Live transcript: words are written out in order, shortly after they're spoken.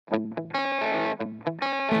It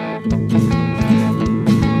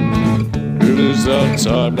is that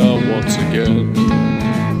time now once again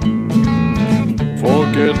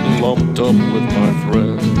for getting lumped up with my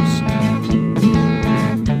friends.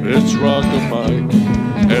 It's Rock and Mike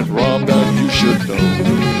and Rob that you should know,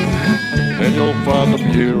 and you'll find them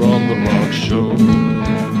here on The Rock Show.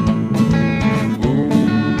 Ooh,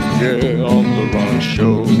 yeah, on The Rock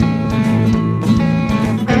Show.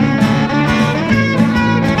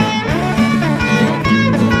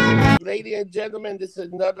 Ladies and gentlemen, this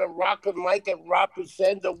is another Rock and Mike and Rob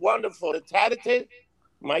present the wonderful, the talented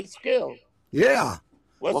Mike Skill. Yeah.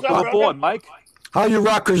 What's Welcome up, aboard, Mike. How you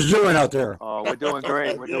rockers doing out there? Oh, we're doing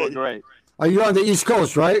great. We're doing great. Are you on the East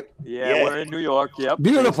Coast, right? Yeah, we're in New York. Yep.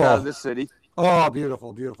 Beautiful. Out of the city. Oh,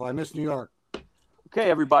 beautiful, beautiful. I miss New York.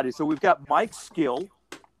 Okay, everybody. So we've got Mike Skill,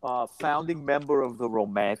 founding member of the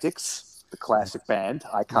Romantics, the classic band,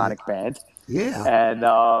 iconic band. Yeah. And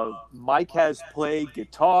Mike has played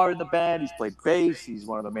guitar in the band. He's played bass. He's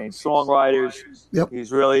one of the main songwriters. Yep.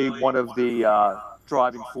 He's really one of the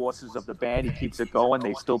driving forces of the band. He keeps it going.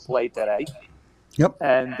 They still play today. Yep.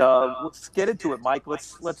 And let's get into it, Mike.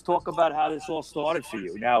 Let's talk about how this all started for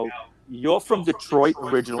you. Now, you're from Detroit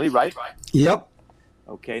originally, right? Yep.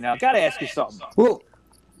 Okay. Now, I got to ask you something. Well,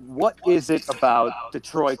 What is it about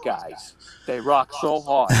Detroit guys? They rock so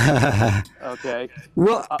hard. Okay.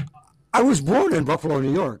 well, I was born in Buffalo,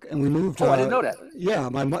 New York, and we moved. Oh, I didn't know that. Yeah,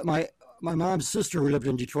 my mom's sister lived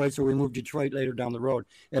in Detroit, so we moved to Detroit later down the road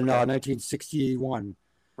in 1961.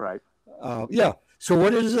 Right. Yeah. So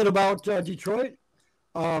what is it about Detroit?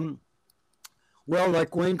 Well,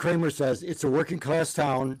 like Wayne Kramer says, it's a working class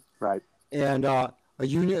town, Right. and a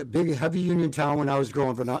big heavy union town when I was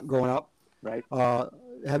growing up. Right.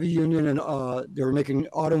 Heavy union, and they were making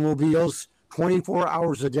automobiles 24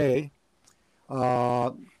 hours a day.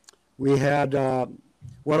 We had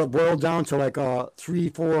what it boiled down to like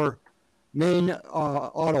 3-4 main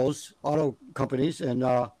auto companies, and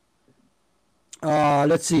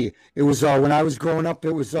let's see. It was when I was growing up.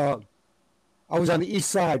 It was I was on the east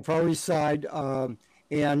side, Far East Side,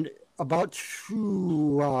 and about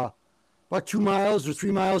 2 miles or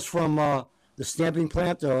 3 miles from the stamping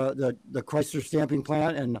plant, the Chrysler stamping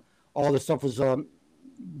plant, and all the stuff was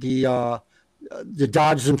the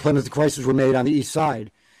Dodges and Plymouth Chryslers were made on the east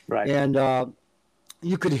side. Right. And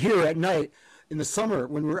you could hear at night in the summer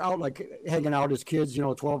when we were out, like hanging out as kids,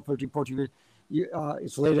 12, 13, 14 years,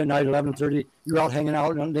 it's late at night, 11:30, you're out hanging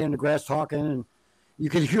out in the grass talking, and you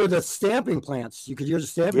could hear the stamping plants. You could hear the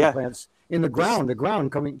stamping plants in the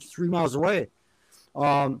ground coming 3 miles away.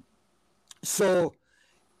 So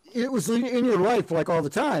it was in your life like all the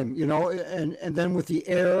time, and then with the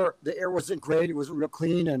air wasn't great. It wasn't real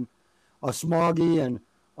clean and smoggy and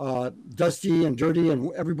dusty and dirty,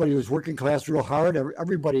 and everybody was working class real hard.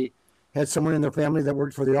 Everybody had someone in their family that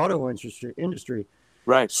worked for the auto industry.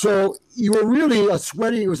 Right. So you were really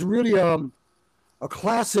it was really a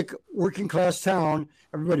classic working class town.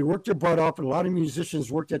 Everybody worked their butt off, and a lot of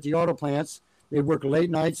musicians worked at the auto plants. They'd work late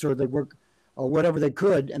nights, or they'd work whatever they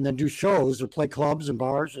could, and then do shows or play clubs and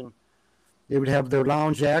bars, and they would have their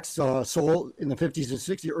lounge acts, soul in the 50s and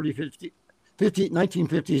 60s,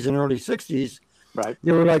 1950s and early 60s. Right.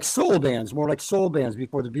 They were like soul bands, more like soul bands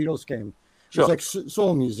before the Beatles came. Sure. It was like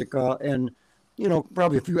soul music, and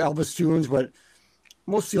probably a few Elvis tunes, but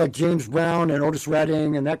mostly like James Brown and Otis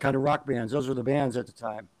Redding and that kind of rock bands. Those were the bands at the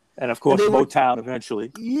time. And of course, Motown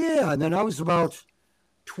eventually. Yeah, and then I was about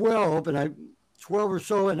 12 or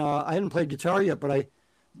so, and I hadn't played guitar yet, but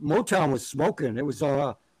Motown was smoking. It was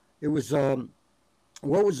what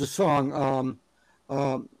was the song?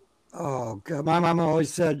 Oh God, my mama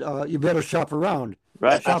always said, "You better shop around."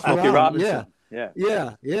 Right. Shop Smokey around. Robinson.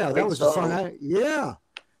 Yeah. That was the song.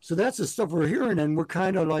 So that's the stuff we're hearing, and we're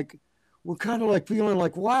kind of like feeling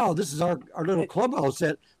like, wow, this is our little clubhouse.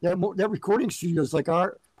 That recording studio is like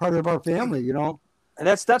our part of our family, And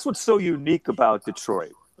that's what's so unique about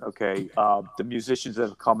Detroit. Okay, the musicians that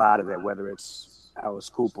have come out of it, whether it's Alice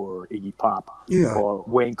Cooper or Iggy Pop, or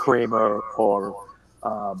Wayne Kramer, or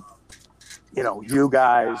you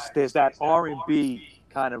guys. There's that R&B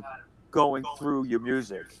kind of going through your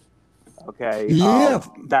music. Okay,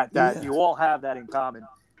 that you all have that in common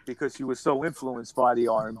because you were so influenced by the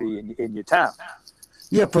R&B in your town.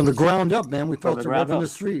 Yeah, from the ground up, man. We felt it right from the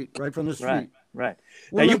street. Right.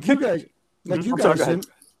 Well, now you guys.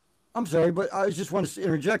 I'm sorry, but I just want to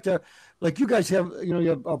interject there. Like you guys have, you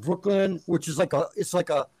have Brooklyn, which is it's like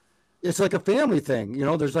a family thing.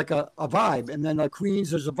 There's like a vibe, and then like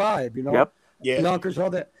Queens, there's a vibe. Yep. Yeah. Yonkers, all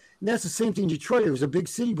that. And that's the same thing in Detroit. It was a big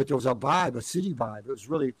city, but there was a city vibe. It was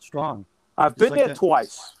really strong. I've been there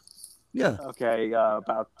twice. Yeah. Okay,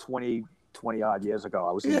 about 20 odd years ago.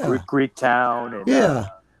 I was in Greek Town, and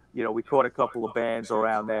we caught a couple of bands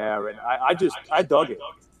around there, and I dug it.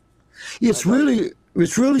 It's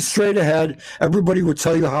really straight ahead. Everybody would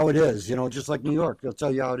tell you how it is, just like New York. They'll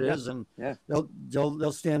tell you how it is, and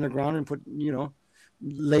they'll stand their ground and put,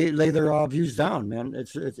 lay their views down, man.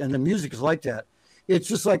 It's and the music is like that. It's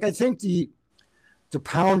just like, I think the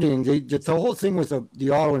pounding, the whole thing with the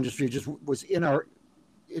auto industry just was in our.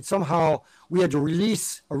 It somehow we had to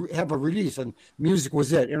have a release, and music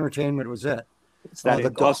was it. Entertainment was it. It's that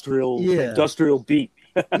industrial beat.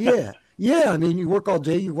 Yeah. I mean, you work all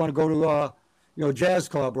day. You want to go to a jazz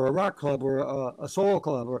club or a rock club or a soul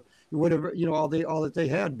club or whatever. all that they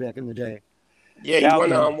had back in the day. Yeah, you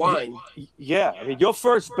want to unwind. Yeah, I mean, your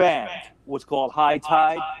first band was called High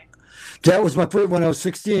Tide. That was my first when I was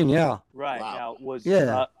 16. Yeah. Right. Wow. Now was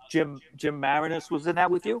Jim Marinus was in that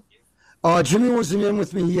with you? Jimmy wasn't in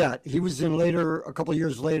with me yet. He was in later, a couple of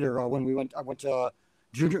years later, when I went to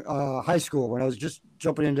junior high school. When I was just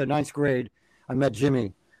jumping into ninth grade, I met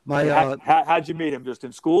Jimmy. How'd you meet him? Just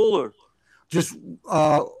in school, or just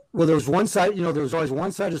well, there was one side. There was always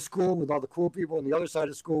one side of school with all the cool people, and the other side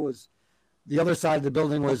of school was the other side of the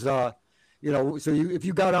building was so if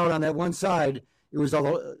you got out on that one side, it was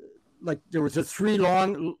all like there was the three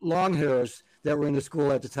long hairs that were in the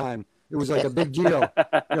school at the time. It was like a big deal.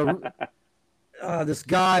 This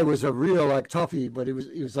guy was a real toughie, but he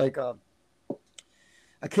was like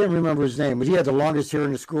I can't remember his name, but he had the longest hair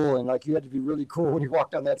in the school, and you had to be really cool when you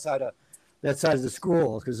walked on that side of the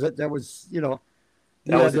school, because that was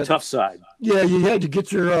that was the tough side. Yeah, you had to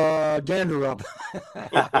get your dander up,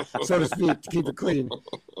 so to speak, to keep it clean.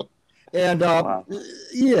 And wow.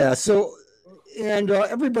 So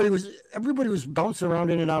everybody was bouncing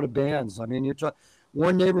around in and out of bands. I mean,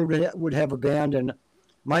 one neighborhood would have a band, and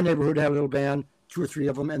my neighborhood had a little band, 2 or 3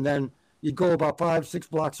 of them, and then you'd go about 5-6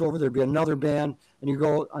 blocks over, there'd be another band, and you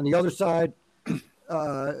go on the other side,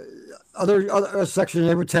 other section of the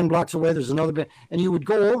neighborhood, 10 blocks away, there's another band, and you would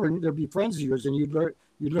go over, and there'd be friends of yours, and you'd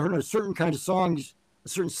learn a certain kind of songs, a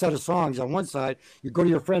certain set of songs on one side. You go to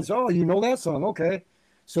your friends, oh, you know that song, okay.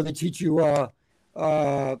 So they teach you,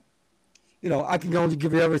 I Can Only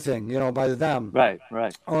Give You Everything, by them. Right.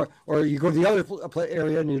 Or you go to the other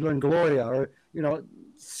area and you learn Gloria, or,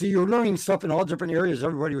 see, you're learning stuff in all different areas.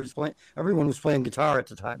 Everyone was playing guitar at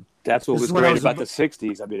the time. That's what was great about the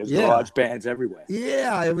 60s. I mean, there's garage bands everywhere.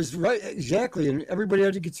 Yeah, it was right. Exactly. And everybody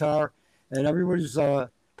had a guitar, and everybody's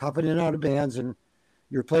popping in and out of bands, and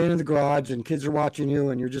you're playing in the garage, and kids are watching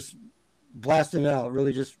you, and you're just blasting it out.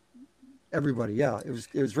 Really just everybody. Yeah, it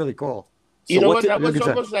was really cool. You know what? That was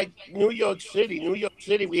almost like New York City. New York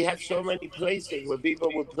City, we had so many places where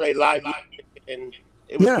people would play live music, and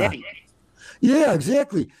it was great. Yeah,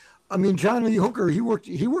 exactly. I mean, John Lee Hooker, he worked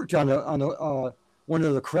on one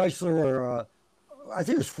of the Chrysler, or I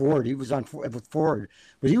think it was Ford. He was on with Ford,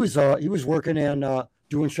 but he was working and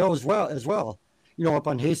doing shows as well. Up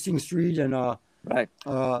on Hastings Street and right.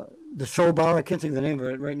 The Show Bar. I can't think of the name of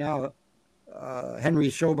it right now.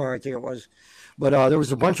 Henry's Show Bar, I think it was. But there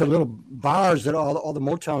was a bunch of little bars that all the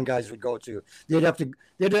Motown guys would go to. They'd have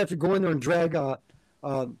to go in there and drag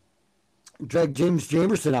James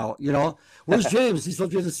Jamerson out. Where's James? He's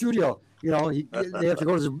supposed to be in the studio. They have to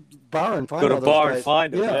go to the bar and find him. Go to the bar and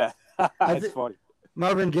find him. Yeah. That's funny.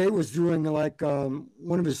 Marvin Gaye was doing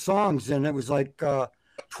one of his songs, and it was 12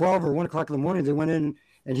 or 1 o'clock in the morning. They went in,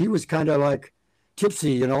 and he was kind of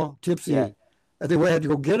tipsy, tipsy. Yeah. They had to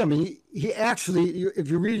go get him. He actually, if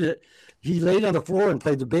you read it, he laid on the floor and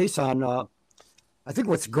played the bass on, I think,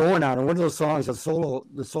 What's Going On, and one of those songs, the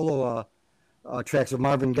solo tracks of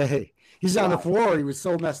Marvin Gaye. He's on the floor. He was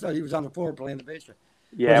so messed up. He was on the floor playing the bass.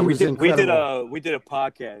 Yeah, we did a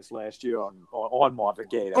podcast last year on Marvin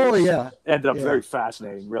Gaye. Ended up very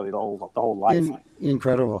fascinating, really, the whole life.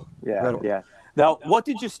 Incredible. Yeah. Now, what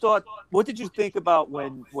did you think about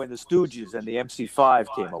when the Stooges and the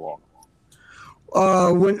MC5 came along?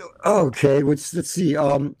 Let's see.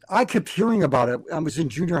 I kept hearing about it. I was in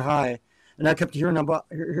junior high, and I kept hearing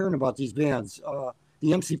about these bands.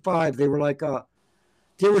 The MC5, they were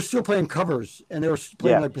they were still playing covers, and they were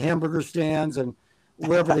playing hamburger stands and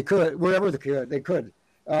wherever they could.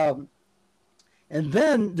 And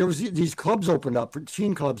then there was these clubs opened up, for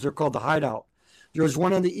teen clubs. They're called the Hideout. There was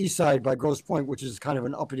one on the east side by Grosse Pointe, which is kind of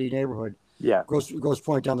an uppity neighborhood. Yeah, Grosse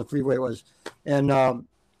Pointe down the freeway it was, and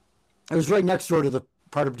it was right next door to the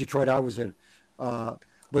part of Detroit I was in.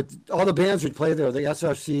 But all the bands would play there. The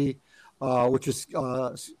SRC, which is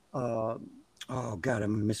oh God,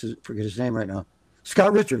 forget his name right now.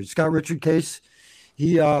 Scott Richard Case.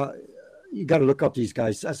 He you got to look up these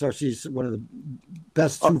guys. SRC is one of the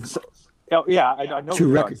best. Oh, yeah, I know.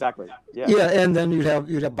 2 records. Exactly. Yeah. Yeah, and then you'd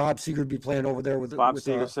have Bob Seger be playing over there with Bob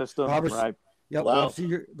Seger system, Robert, right? Yep, Wow. Bob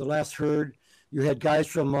Seger, The Last Herd. You had guys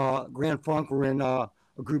from Grand Funk were in a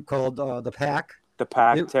group called The Pack. The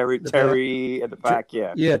Pack, Terry and the Pack,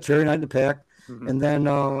 yeah. Yeah, Terry Knight and the Pack. Mm-hmm. And then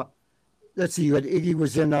let's see, you had Iggy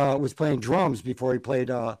was playing drums before he played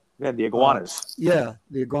the Iguanas. the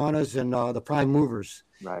Iguanas and the Prime Movers.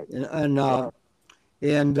 Right. And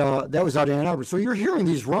that was out in Ann Arbor. So you're hearing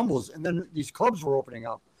these rumbles, and then these clubs were opening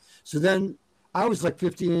up. So then I was like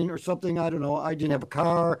 15 or something. I don't know. I didn't have a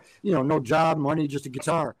car, no job, money, just a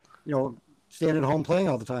guitar, staying at home playing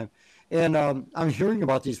all the time. And I'm hearing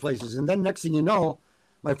about these places. And then next thing you know,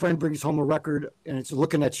 my friend brings home a record, and it's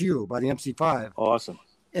Looking at You by the MC5. Awesome.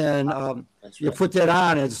 And you put that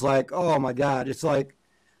on, and it's like, oh, my God. It's like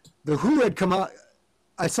the Who had come out.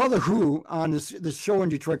 I saw the Who on this show in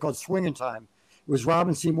Detroit called Swingin' Time. It was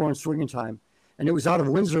Robin Seymour and Swingin' Time. And it was out of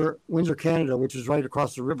Windsor, Canada, which is right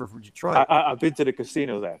across the river from Detroit. I've been to the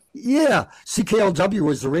casino there. Yeah. CKLW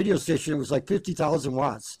was the radio station. It was like 50,000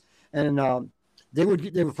 watts. And they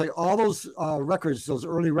would play all those records, those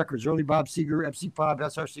early records, early Bob Seger, MC5,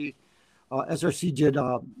 SRC. SRC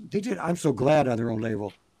did I'm So Glad on their own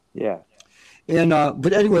label. Yeah. And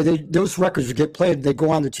but anyway, those records would get played. They go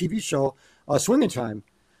on the TV show Swingin' Time.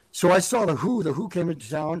 So I saw the Who. The Who came into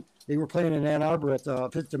town. They were playing in Ann Arbor at the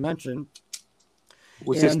Fifth Dimension.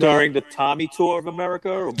 Was this during the Tommy Tour of America?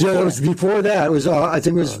 Or yeah, it was before that. It was I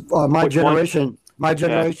think it was My Generation. One? My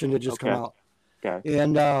Generation had just come out. Okay.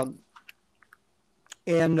 And they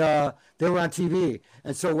were on TV.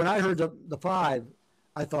 And so when I heard the Five,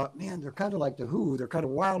 I thought, man, they're kind of like the Who. They're kind of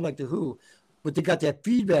wild like the Who. But they got that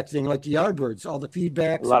feedback thing like the Yardbirds, all the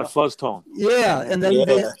feedbacks. A lot of fuzz tone. Yeah. And then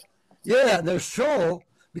their show,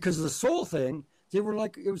 because of the soul thing, it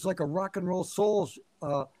was like a rock and roll soul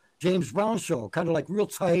James Brown show, kind of like real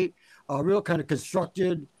tight, real kind of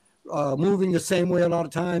constructed, moving the same way a lot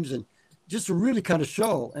of times, and just a really kind of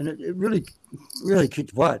show. And it really, really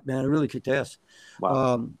kicked butt, man. It really kicked ass.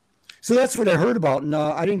 Wow. So that's what I heard about. And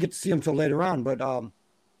I didn't get to see them until later on, but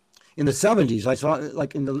in the 70s, I saw,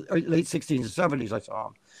 like in the late 60s and 70s, I saw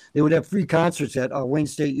them. They would have free concerts at Wayne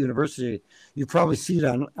State University. You probably see it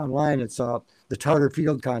online. It's the Tarter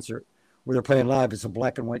Field concert, where they're playing live. It's a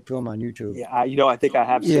black and white film on YouTube. Yeah, I think I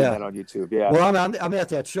have seen that on YouTube. Yeah. Well, I'm at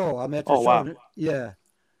that show. I'm at that show. Wow. Yeah.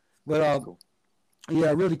 But cool.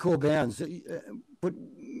 Yeah, really cool bands. But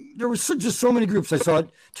there was just so many groups. I saw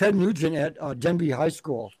Ted Nugent at Denby High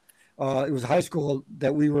School. It was a high school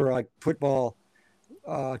that we were like football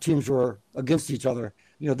teams were against each other.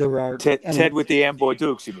 There were Ted with the Amboy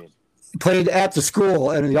Dukes. You mean? Played at the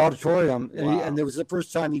school and in the auditorium, and it was the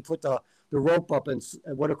first time he put the rope up, and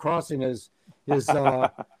what a crossing is his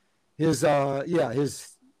Tarzan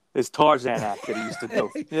act that he used to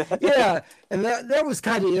do. Yeah, and that was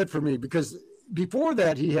kind of it for me, because before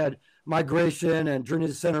that he had Migration and Journey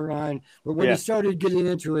to the Center Line, but when he started getting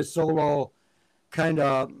into his solo kind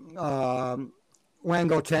of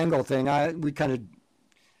Wango Tango thing, we kind of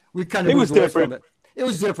it was different. It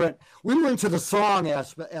was different. We were into the song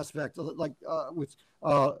aspect, like with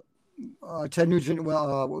Ted Nugent.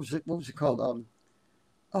 Well, what was it called?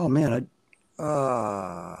 Oh man,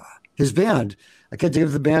 his band. I can't think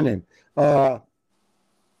of the band name. Can't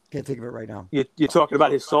think of it right now. You're talking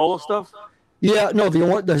about his solo stuff? Yeah, no,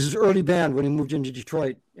 his early band when he moved into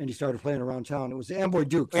Detroit and he started playing around town. It was the Amboy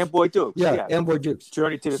Dukes. Amboy Dukes. Yeah, Amboy Dukes.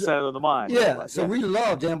 Journey to the Center of the Mind. Yeah, so we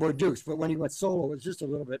loved Amboy Dukes, but when he went solo, it was just a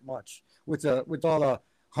little bit much with all the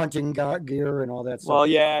hunting gear and all that stuff. Well,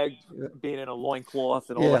 yeah, being in a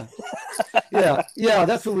loincloth and all that. Yeah,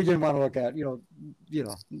 that's what we didn't want to look at, Yeah,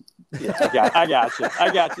 I got you.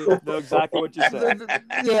 I know exactly what you said.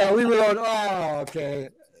 Yeah, we were going, okay.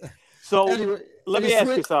 So anyway, let me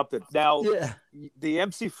ask you something. Now, the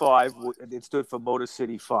MC5, it stood for Motor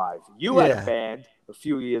City 5. You had a band a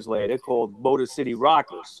few years later called Motor City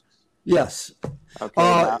Rockers. Yes.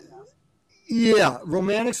 Okay. Yeah,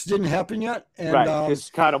 Romantics didn't happen yet, and this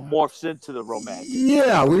kind of morphs into the Romantics.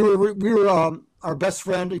 Yeah, we were our best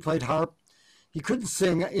friend. He played harp. He couldn't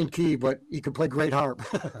sing in key, but he could play great harp.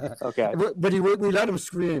 Okay. But we let him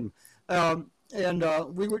scream, and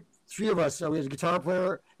we were three of us. We had a guitar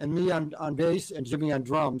player and me on bass and Jimmy on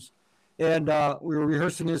drums, and we were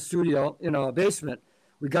rehearsing in his studio in a basement.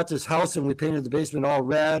 We got this house and we painted the basement all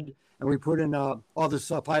red, and we put in all this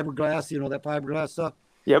fiberglass, that fiberglass stuff.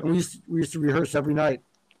 Yep. We used to rehearse every night.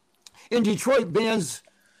 In Detroit, bands,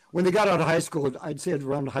 when they got out of high school, I'd say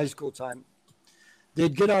around high school time,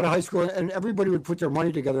 they'd get out of high school and everybody would put their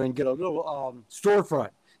money together and get a little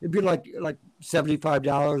storefront. It'd be like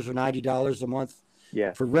 $75 or $90 a month.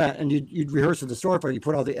 for rent, and you'd rehearse at the storefront. You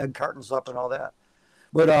put all the egg cartons up and all that.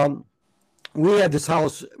 But we had this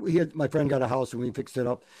house. My friend got a house, and we fixed it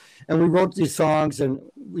up, and we wrote these songs, and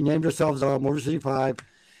we named ourselves Motor City 5,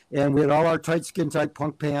 and we had all our tight skin tight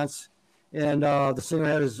punk pants, and the singer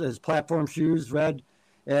had his platform shoes, red,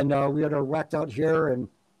 and we had our whacked out hair, and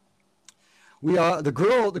we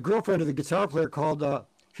the girlfriend of the guitar player called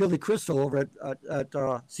Hilly Crystal over at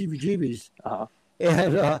CBGB's,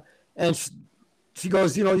 and she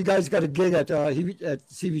goes, you guys got a gig at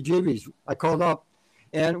CBGB's. I called up.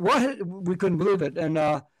 And we couldn't believe it. And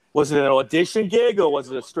was it an audition gig or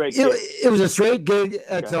was it a straight gig? It was a straight gig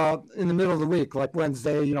at in the middle of the week, like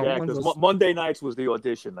Wednesday. Yeah, because Monday nights was the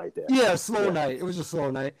audition night there. Yeah, slow night. It was a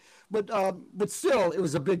slow night, but still, it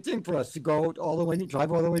was a big thing for us to go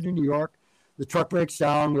drive all the way to New York. The truck breaks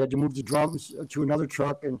down. We had to move the drums to another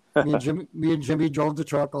truck, and me and Jimmy drove the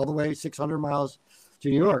truck all the way 600 miles to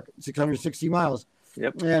New York, 660 miles.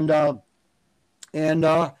 Yep. And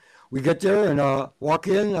we get there and walk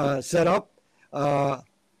in, set up. I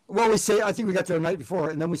think we got there the night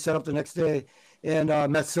before, and then we set up the next day and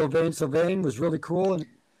met Sylvain. Sylvain was really cool, and a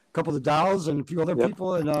couple of the Dolls and a few other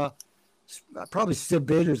people, and probably Sid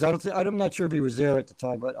Baders. I'm not sure if he was there at the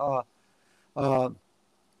time, but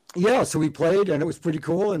so we played, and it was pretty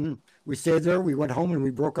cool, and we stayed there. We went home, and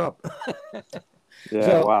we broke up.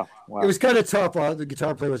 Wow. It was kind of tough. The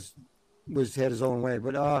guitar player had his own way,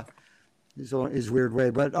 but his weird way.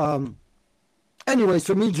 But anyway,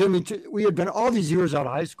 so me and Jimmy, we had been all these years out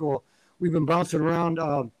of high school. We've been bouncing around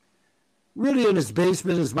really in his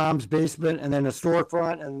basement, his mom's basement, and then a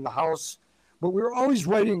storefront and the house. But we were always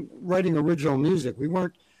writing original music. We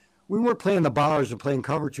weren't playing the bars or playing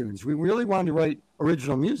cover tunes. We really wanted to write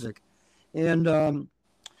original music. And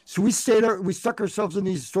so we stuck ourselves in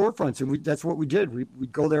these storefronts, and that's what we did.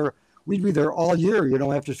 We'd go there. We'd be there all year,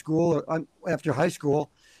 after school, or after high school.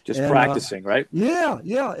 Just practicing, right? Yeah.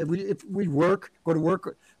 If we'd go to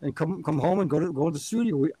work, and come home and go to the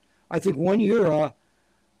studio. I think one year,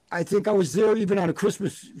 I think I was there even on a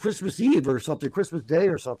Christmas Eve or something, Christmas Day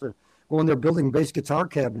or something, going there building bass guitar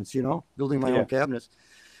cabinets, building my own cabinets.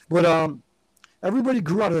 But everybody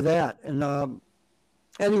grew out of that. And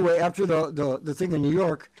anyway, after the thing in New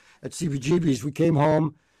York at CBGB's, we came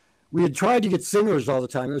home. We had tried to get singers all the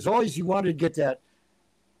time. It was always you wanted to get that.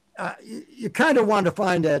 You kind of wanted to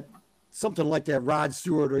find that something like that Rod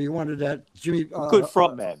Stewart, or you wanted that Jimmy. Good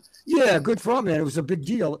frontman. Yeah, good frontman. It was a big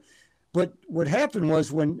deal. But what happened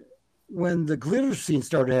was when the glitter scene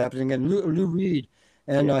started happening and Lou Reed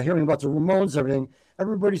and hearing about the Ramones and everything,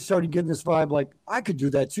 everybody started getting this vibe like, I could do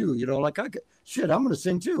that too. Like I'm going to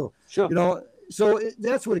sing too. Sure. So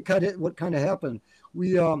that's what kind of happened.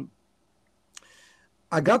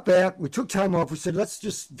 I got back. We took time off. We said, let's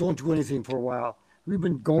just don't do anything for a while. We've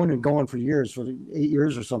been going for years, for 8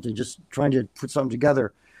 years or something, just trying to put something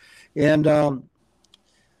together. And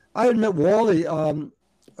I had met Wally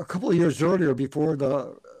a couple of years earlier, before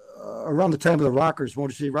around the time of the Rockers,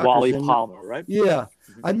 Motor City Rockers. Wally Palmer, right? Yeah.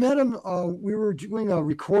 I met him. We were doing a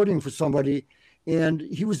recording for somebody, and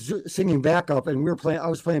he was singing backup, and I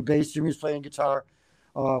was playing bass, Jimmy was playing guitar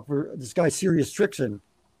for this guy, Sirius Trixon,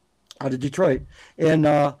 out of Detroit. And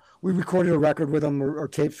we recorded a record with him or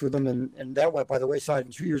tapes with him, and that went by the wayside.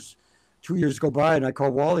 And 2 years go by, and I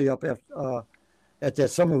called Wally up at that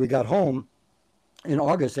summer. We got home in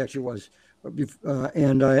August, actually it was,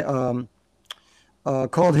 and I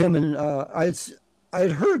called him, and I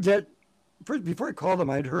had heard that before I called him.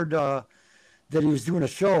 I had heard that he was doing a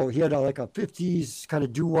show. He had like a 50s kind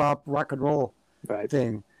of doo-wop rock and roll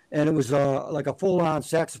thing, and it was like a full-on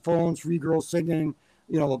saxophone, 3 girls singing,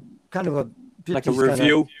 kind of a like a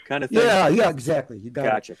review kind of thing. Yeah, exactly. You got it.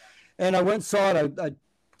 Gotcha. And I went and saw it.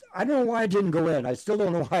 I don't know why I didn't go in. I still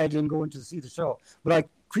don't know why I didn't go in to see the show. But I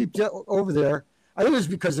creeped over there. I think it was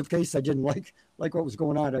because of case I didn't like what was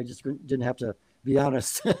going on. I just didn't have to be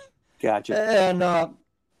honest. Gotcha. And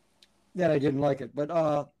that I didn't like it. But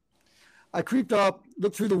I creeped up,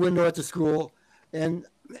 looked through the window at the school, and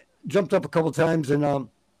jumped up a couple times. And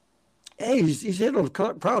hey, he's handled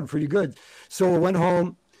the crowd pretty good. So I went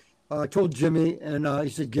home. I told Jimmy, and he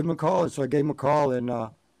said, give him a call. And so I gave him a call, and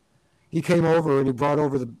he came over, and he brought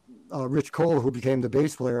over the Rich Cole, who became the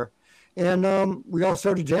bass player. And we all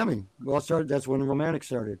started jamming. That's when Romantic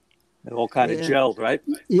started. It all kind of gelled, right?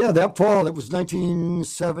 Yeah, that fall. It was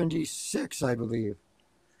 1976, I believe.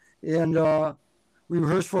 And we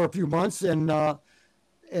rehearsed for a few months, and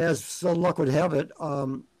as so luck would have it,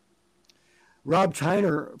 Rob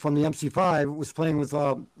Tyner from the MC5 was playing with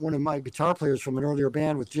one of my guitar players from an earlier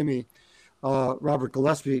band with Jimmy, Robert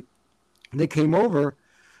Gillespie. And they came over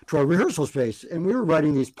to our rehearsal space, and we were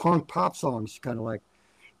writing these punk pop songs, kind of like,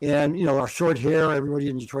 and our short hair. Everybody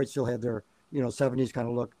in Detroit still had their 70s kind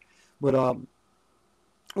of look, but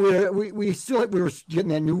we were getting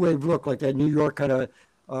that new wave look, like that New York kind of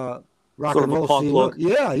rock sort and roll punk scene look.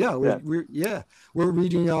 Yeah. We're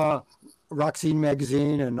reading Rock Scene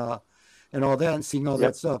magazine and all that, and seeing all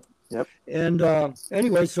that stuff. Yep. And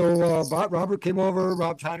anyway, so Robert came over,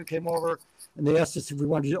 Rob Tyner came over, and they asked us if we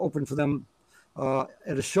wanted to open for them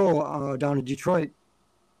at a show down in Detroit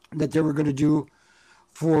that they were going to do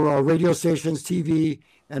for radio stations, TV,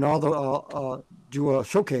 and all the do a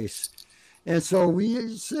showcase. And so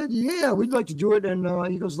we said, yeah, we'd like to do it. And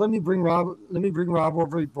he goes, let me bring Rob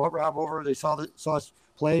over. He brought Rob over. They saw us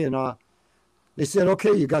play, and they said,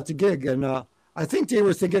 okay, you got the gig. And I think they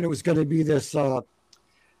were thinking it was going to be this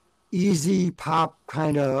easy pop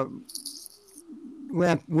kind of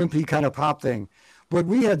wimpy kind of pop thing. But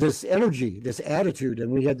we had this energy, this attitude, and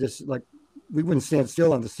we had this, like, we wouldn't stand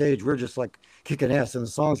still on the stage. We were just like kicking ass, and the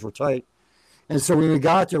songs were tight. And so when we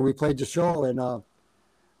got there, we played the show, and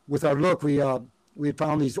with our look, we had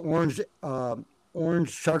found these orange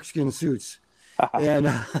sharkskin suits, and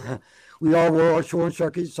we all wore orange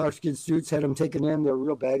sharkskin suits. Had them taken in; they're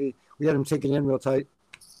real baggy. We had them taken in real tight,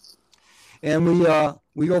 and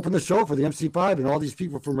we opened the show for the MC5, and all these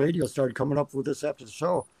people from radio started coming up with us after the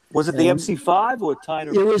show. Was it the MC5 or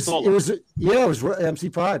Tyner? It was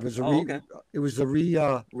MC5. It was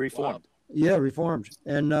reformed. Yeah, reformed,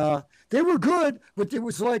 and they were good, but it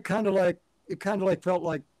was like kind of like felt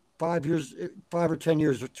like 5 or 10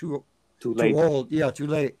 years too old. Yeah, too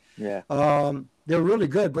late. Yeah. They were really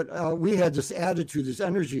good, but we had this attitude, this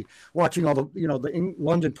energy, watching all the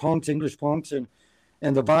London punks, English punks, and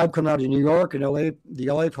the vibe coming out of New York and LA, the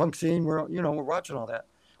LA punk scene. We're watching all that.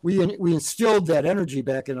 We instilled that energy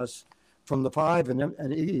back in us from the Five and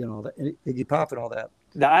Iggy, Iggy Pop and all that.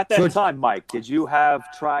 Now, at that time, Mike, did you have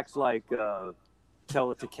tracks like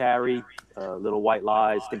Tell It to Carrie, Little White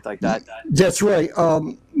Lies, things like that? That's right.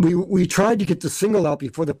 We tried to get the single out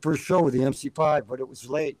before the first show with the MC5, but it was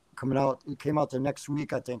late coming out. It came out the next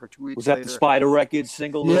week, I think, or 2 weeks Was that later. the Spider Records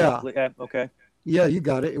single? Yeah. Okay. Yeah, you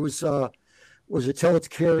got it. It was it Tell It to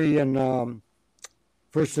Carrie and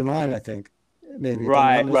First in Line, I think. Maybe.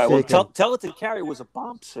 Right. Well, Tell It to Carrie was a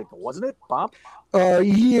Bomb single, wasn't it? Bomb?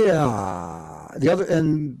 Yeah. The other,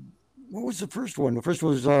 and what was the first one? The first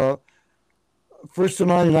was First in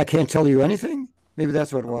Line and I Can't Tell You Anything. Maybe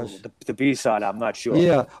that's what it was. The B-side, I'm not sure.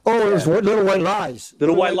 Yeah. Oh, it was Little White Lies.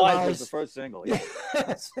 Little White Lies was the first single. Yeah.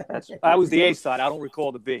 That was the A side. I don't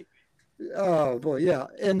recall the B. Oh boy, yeah.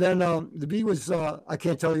 And then the B was I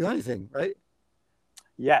Can't Tell You Anything, right?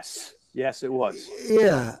 Yes, it was.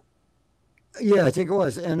 Yeah, I think it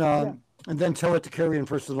was. And then Tell It to Carrie and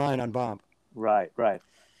First in Line on Bomb. Right.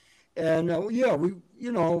 And we,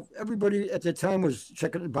 everybody at the time was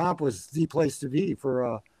checking. Bomb was the place to be for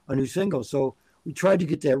a new single. So we tried to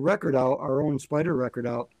get that record out, our own Spider record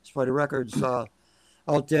out, Spider Records, out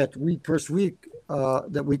that week, first week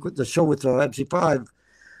that week with the show with MC5.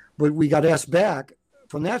 But we got asked back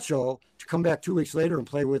from that show to come back 2 weeks later and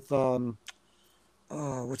play with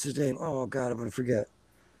what's his name? Oh God, I'm gonna forget.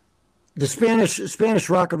 The Spanish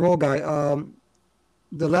rock and roll guy.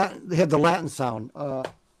 They had the Latin sound.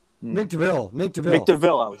 Mick DeVille. Mick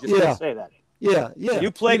DeVille. I was just gonna say that. Yeah.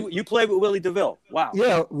 You played with Willie DeVille. Wow.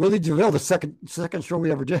 Yeah, Willie DeVille, the second show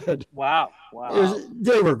we ever did. Wow.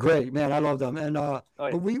 They were great, man. I love them. And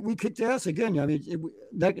but we kicked ass again. I mean,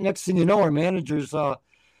 next thing you know, our managers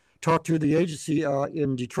talked to the agency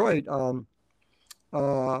in Detroit. Oh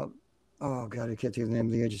God, I can't think of the name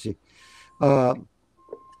of the agency.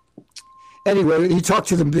 Anyway, he talked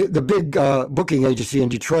to the big booking agency in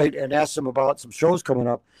Detroit and asked them about some shows coming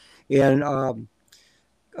up. And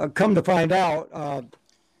come to find out,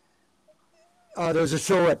 there was a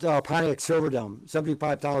show at Pontiac Silverdome,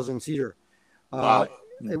 75,000 seater. Wow.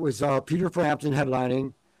 It was Peter Frampton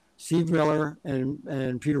headlining, Steve Miller,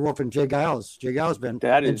 and Peter Wolf and Jay Giles. Jay Giles band.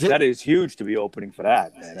 That is huge to be opening for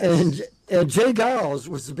that, man. And Jay Giles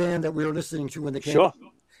was the band that we were listening to when they came. Sure.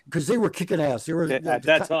 Because they were kicking ass. They were at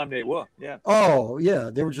that time. They were, yeah. Oh yeah,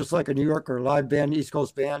 they were just like a New Yorker live band, East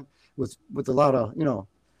Coast band with a lot of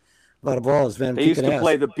balls, man. They used to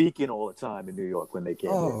play the Beacon all the time in New York when they came.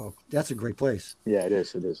 Oh, that's a great place. Yeah, it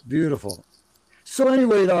is. Beautiful. So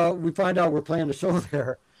anyway, we find out we're playing the show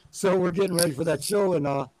there. So we're getting ready for that show, and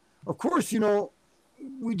of course,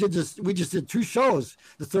 we just did 2 shows.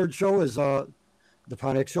 The third show is the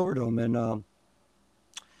Pontiac Silverdome, and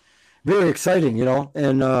very exciting,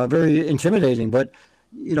 and very intimidating. But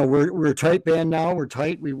we're a tight band now. We're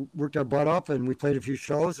tight. We worked our butt off, and we played a few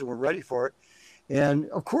shows, and we're ready for it. And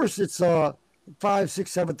of course, it's 5,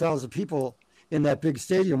 6, 7,000 people in that big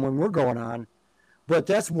stadium when we're going on, but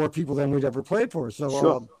that's more people than we'd ever played for. So,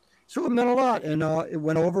 Sure. So it meant a lot, and it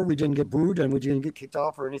went over. We didn't get booed, and we didn't get kicked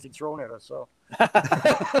off or anything thrown at us. So,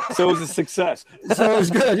 so it was a success. So it was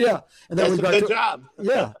good, yeah. And then that's a good job.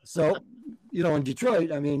 Yeah. So, in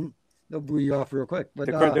Detroit, I mean, they'll boo you off real quick. But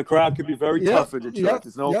the crowd could be very tough in Detroit.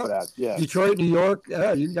 There's no for that. Yeah. Detroit, New York,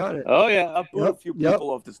 yeah, you got it. Oh yeah, I booed a few people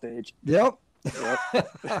off the stage. Yep.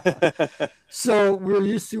 So we're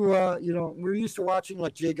used to, we're used to watching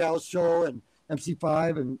like Jay Gall's show and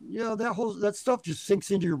MC5, and that stuff just sinks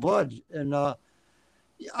into your blood. And I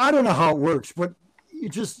don't know how it works, but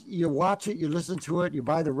you watch it, you listen to it, you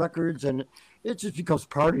buy the records, and it just becomes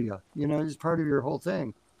part of you. It's part of your whole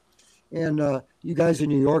thing. And you guys in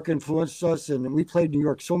New York influenced us, and we played New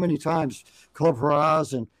York so many times. Club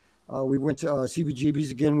Haraz, and we went to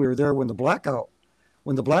CBGB's again. We were there when the blackout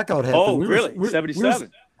happened. Oh, really? 77.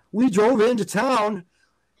 We drove into town.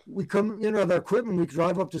 We come, the equipment. We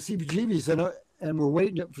drive up to CBGB's, and we're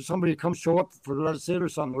waiting for somebody to come show up for let us in or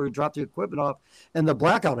something. We drop the equipment off, and the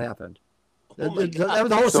blackout happened. The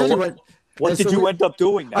whole city went. What did you end up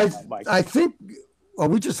doing that night, Mike? I think. Well,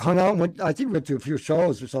 we just hung out. I think we went to a few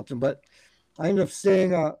shows or something, but I ended up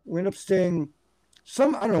staying. We ended up staying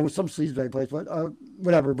some sleazebag place, but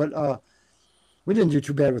whatever. But we didn't do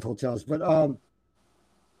too bad with hotels. But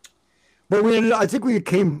I think we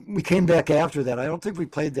came back after that. I don't think we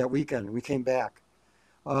played that weekend. We came back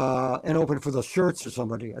and opened for the Shirts or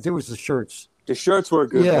somebody. I think it was the Shirts. The Shirts were a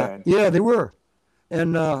good band. Yeah, they were,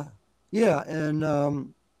 and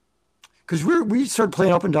because we started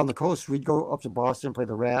playing up and down the coast. We'd go up to Boston, play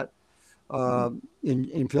the Rat.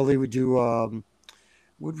 In Philly, we do.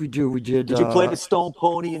 What did we do? We did. Did you play the Stone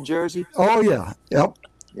Pony in Jersey? Oh yeah, yep.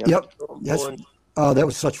 Yes. That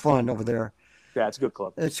was such fun over there. Yeah, it's a good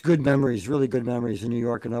club. It's good memories, really good memories in New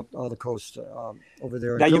York and up the coast over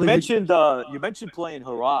there. Now you mentioned playing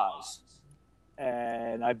Haraz,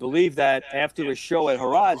 and I believe that after the show at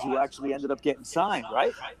Haraz, you actually ended up getting signed,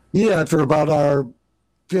 right? Yeah, after about our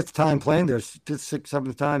fifth, sixth,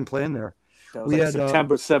 seventh time playing there. That was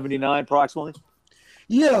September '79, approximately.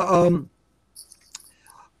 Yeah,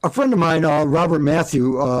 a friend of mine, Robert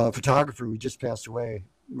Matthew, photographer, who just passed away.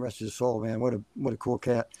 Rest of his soul, man. What a cool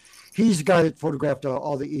cat. He's the guy that photographed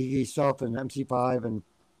all the Iggy stuff and MC5, and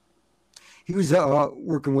he was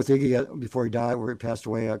working with Iggy before he died, where he passed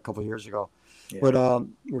away a couple of years ago. Yeah. But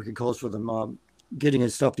working close with him, getting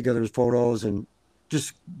his stuff together, his photos, and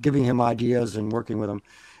just giving him ideas and working with him.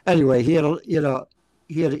 Anyway, he had an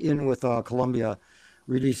in with Columbia,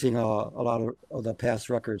 releasing a lot of the past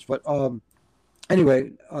records. But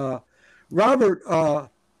anyway, Robert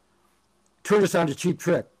turned us on to Cheap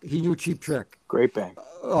Trick. He knew Cheap Trick. Great band.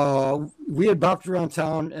 We had bopped around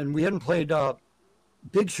town, and we hadn't played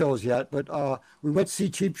big shows yet, but we went to see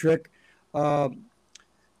Cheap Trick. He knew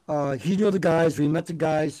the guys. We met the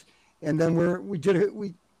guys, and then we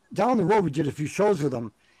down the road we did a few shows with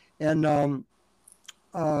them, and the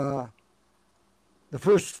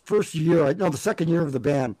first year, the second year of the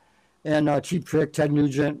band, and Cheap Trick, Ted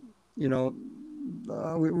Nugent, we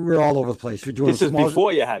were all over the place. We're doing this is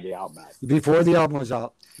before you had the album out. Before the album was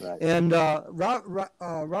out. Right. And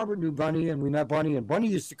Robert knew Bunny, and we met Bunny. And Bunny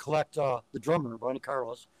used to collect, the drummer, Bunny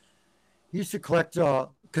Carlos, he used to collect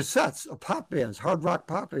cassettes of pop bands, hard rock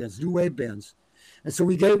pop bands, new wave bands. And so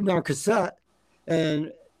we gave him our cassette,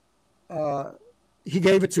 and he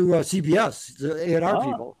gave it to CBS, the A&R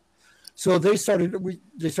people. So they started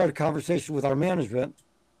a conversation with our management,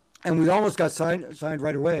 and we almost got signed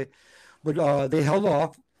right away. But they held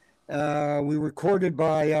off. We recorded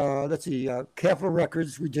by, Capitol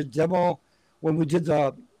Records. We did demo when we did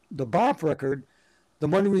the Bop record. The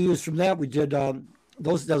money we used from that, we did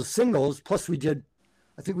those singles. Plus,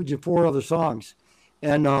 I think we did 4 other songs.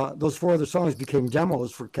 And those 4 other songs became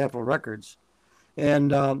demos for Capitol Records.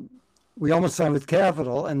 And we almost signed with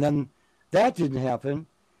Capitol, and then that didn't happen.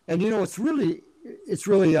 And, it's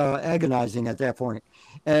really agonizing at that point.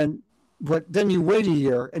 But then you wait a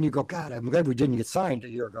year and you go, God, I'm glad we didn't get signed a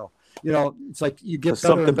year ago. It's like you get better.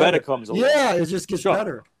 Something better comes along. Yeah, it just gets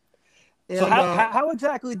better. And, so how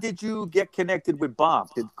exactly did you get connected with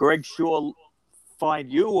Bop? Did Greg Shaw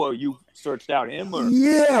find you, or you searched out him? Or?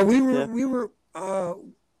 Yeah, we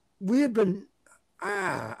had been.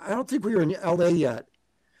 I don't think we were in LA yet.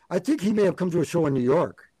 I think he may have come to a show in New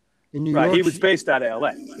York. Right, he was based out of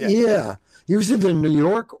LA. Yeah, he was either in New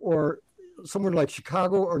York or somewhere like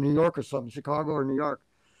Chicago or New York or something. Chicago or New York.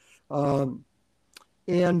 I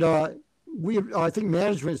think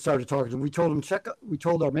management started talking to him. We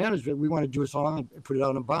told our management we want to do a song and put it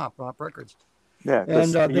out on Bop Records. Yeah,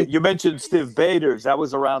 and you mentioned Stiv Bators. That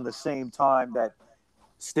was around the same time that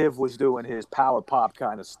Stiv was doing his power pop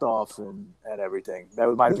kind of stuff and everything. That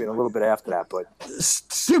might have been a little bit after that, but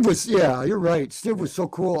Stiv was, yeah, you're right. Stiv was so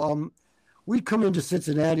cool. We'd come into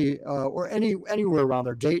Cincinnati or anywhere around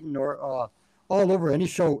there, Dayton or all over any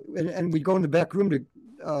show, and we'd go in the back room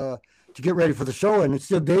to get ready for the show, and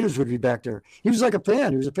Stiv Bators would be back there. He was like a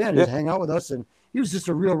fan. He was a fan. He'd hang out with us, and he was just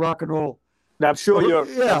a real rock and roll. Now, I'm sure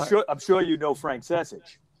you know Frank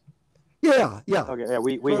Sesich. Yeah. Okay, yeah,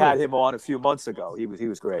 we had him on a few months ago. He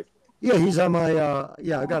was great. Yeah, he's on my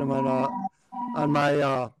I got him on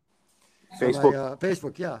my Facebook.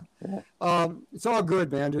 Facebook, yeah. It's all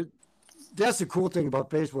good, man. That's the cool thing about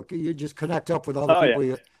Facebook. You just connect up with all the people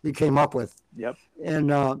you came up with. Yep. And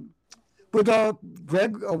but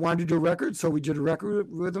Greg wanted to do a record, so we did a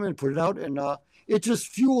record with him and put it out, and it just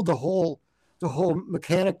fueled the whole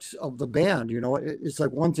mechanics of the band. You know, it's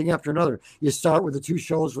like one thing after another. You start with the 2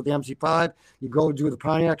 shows with the MC5, you go do the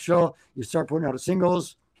Pontiac show, you start putting out the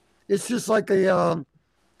singles. It's just like you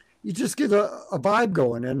just get a vibe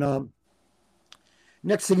going. And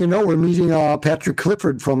next thing you know, we're meeting Patrick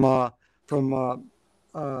Clifford from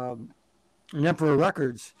Emperor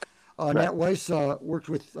Records. Right. Nat Weiss worked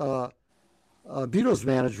with Beatles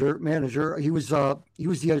manager. He was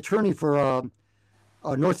the attorney for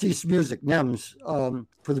Northeast Music, NEMS,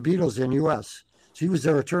 for the Beatles in U.S. So he was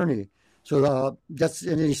their attorney. So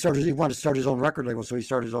he wanted to start his own record label, so he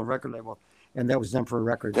started his own record label, and that was Emperor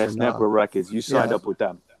Records. That's Emperor Records. You signed up with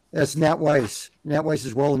them. That's Nat Weiss. Nat Weiss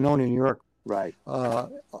is well known in New York. Right. All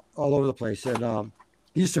over the place. And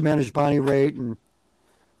he used to manage Bonnie Raitt and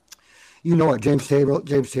James Taylor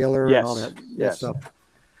yes. and all that stuff.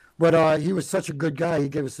 But he was such a good guy. He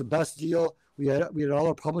gave us the best deal. We had all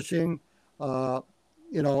our publishing. It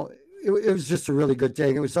was just a really good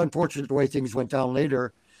thing. It was unfortunate the way things went down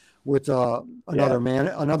later with another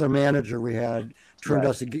manager we had turned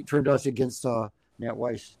us against Nat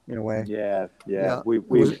Weiss in a way. Yeah.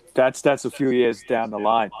 That's a few years down the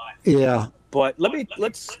line. Yeah. But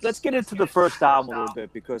let's get into the first album a little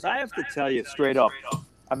bit, because I have to tell you straight up.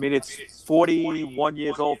 I mean, it's 41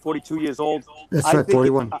 years old, 42 years old. That's right,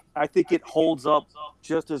 41. I think it holds up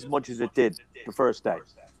just as much as it did the first day.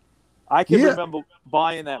 I can remember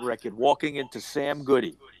buying that record, walking into Sam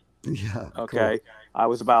Goody. Yeah. Okay. Cool. I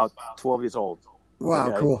was about 12 years old. Wow,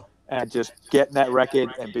 okay? cool. And just getting that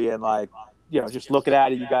record and being like, just looking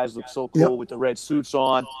at it. You guys look so cool with the red suits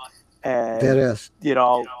on. And, badass.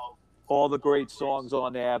 All the great songs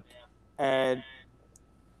on there. And,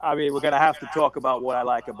 I mean, we're going to have to talk about What I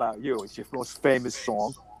Like About You. It's your most famous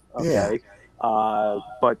song. Okay. Yeah.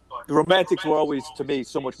 But the Romantics were always, to me,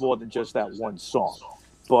 so much more than just that one song.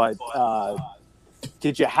 But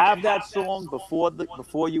did you have that song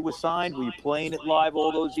before you were signed? Were you playing it live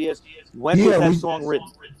all those years? When was that song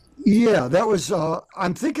written? Yeah, that was,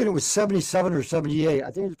 I'm thinking it was 77 or 78.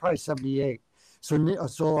 I think it was probably 78.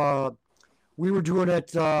 So we were doing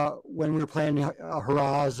it when we were playing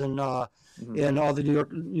Hurrahs and all the New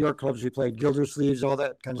York clubs we played, Gildersleeves, all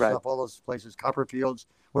that kind of stuff, all those places, Copperfields,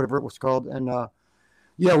 whatever it was called. And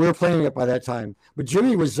we were playing it by that time. But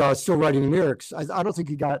Jimmy was still writing lyrics. I don't think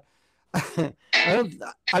he got, I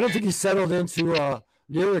don't think he settled into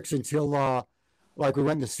lyrics until we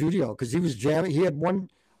went in the studio, because he was jamming. He had one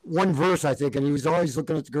verse, I think, and he was always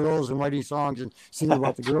looking at the girls and writing songs and singing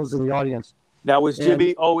about the girls in the audience. Now, was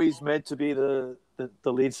Jimmy always meant to be the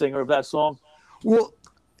lead singer of that song? Well,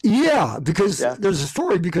 yeah, because there's a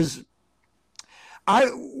story. Because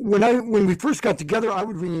when we first got together, I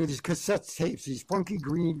would bring these cassette tapes, these funky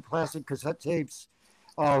green plastic cassette tapes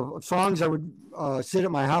of songs. I would sit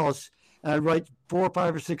at my house and I'd write 4 or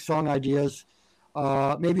 5 or 6 song ideas,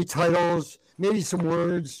 maybe titles, maybe some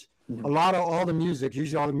words, a lot of all the music.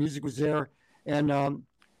 Usually all the music was there. And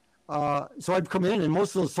so I'd come in, and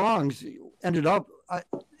most of those songs ended up,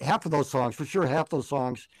 half of those songs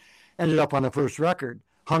ended up on the first record.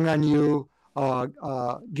 Hung on You,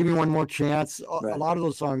 Give Me One More Chance. A lot of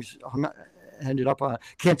those songs ended up on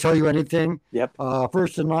Can't Tell You Anything. Yep.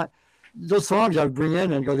 First and Not. Those songs I would bring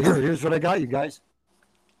in and go, here's what I got, you guys.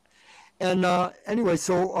 And anyway,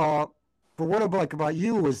 so for What I Like About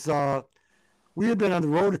You was, we had been on the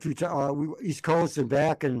road a few times, East Coast and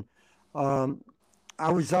back, and I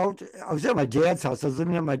was at my dad's house. I was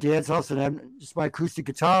living at my dad's house, and I had just my acoustic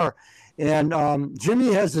guitar. And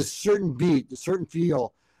Jimmy has a certain beat, a certain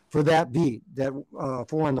feel for that beat, that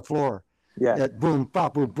 4 on the Floor. Yeah. That boom,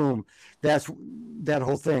 bop, boom, boom. That's that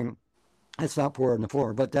whole thing. It's not 4 on the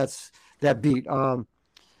Floor, but that's that beat.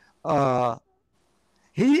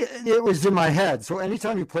 It was in my head. So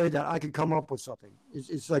anytime he played that, I could come up with something.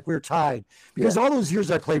 It's like we were tied because all those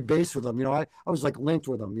years I played bass with him. You know, I was like linked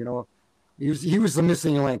with him. You know, he was the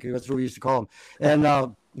missing link. That's what we used to call him. And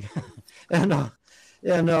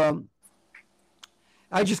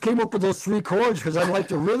I just came up with those 3 chords because I liked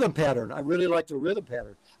the rhythm pattern. I really liked the rhythm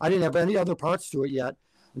pattern. I didn't have any other parts to it yet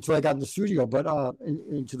until I got in the studio, but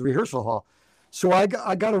into the rehearsal hall. So I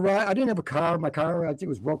got a ride. I didn't have a car. My car, I think,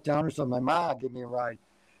 was broke down or something. My mom gave me a ride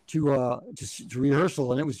to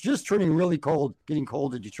rehearsal, and it was just turning really cold, getting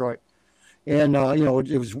cold in Detroit. And you know,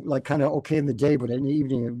 it was like kind of okay in the day, but in the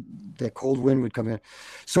evening, that cold wind would come in.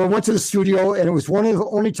 So I went to the studio, and it was one of the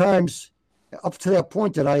only times up to that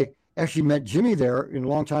point that I actually met Jimmy there in a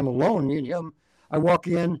long time alone. Me and him. I walk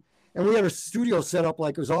in, and we had a studio set up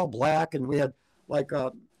like it was all black, and we had like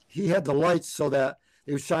he had the lights so that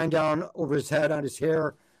it would shine down over his head, on his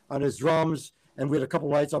hair, on his drums, and we had a couple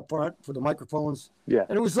lights up front for the microphones. Yeah.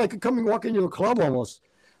 And it was like walking into a club almost,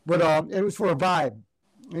 but it was for a vibe.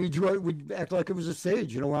 And we'd act like it was a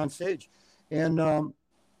stage, you know, we're on stage. And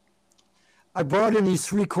I brought in these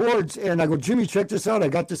 3 chords, and I go, Jimmy, check this out. I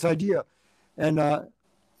got this idea. And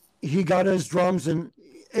he got his drums, and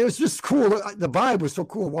it was just cool. The vibe was so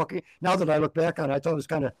cool walking. Now that I look back on it, I thought it was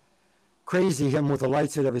kind of crazy, him with the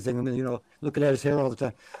lights and everything, and you know, looking at his hair all the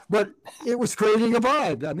time. But it was creating a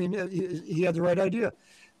vibe. I mean, he had the right idea.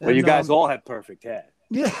 Well, you guys all had perfect hair.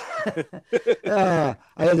 Yeah. I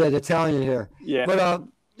had that Italian hair. Yeah. But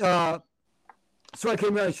so I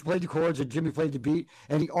came in, I played the chords, and Jimmy played the beat,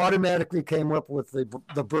 and he automatically came up with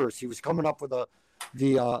the verse. He was coming up with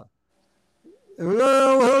the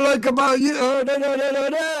like about you, da da da da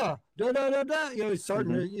da da da da. You know, he's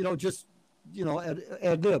starting to, you know, just, you know,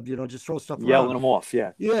 ad lib, you know, just throw stuff yelling around. them off.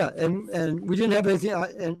 Yeah. Yeah, and we didn't have anything,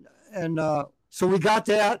 and so we got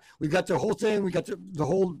that. We got the whole thing. We got the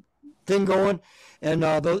whole thing going, and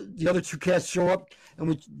the other 2 cats show up, and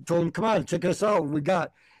we told them, come on, check us out. We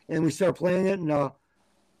got, and we started playing it,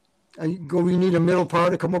 and we need a middle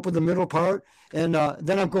part to come up with the middle part, and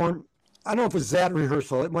then I'm going, I don't know if it was that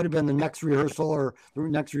rehearsal. It might have been the next rehearsal or the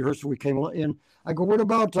next rehearsal we came in. I go, what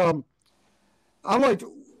about, I like,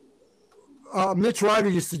 Mitch Ryder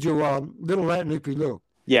used to do Little Latin Loopy Loop.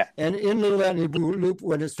 Yeah. And in Little Latin Loopy Loop,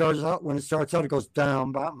 when it starts out, it goes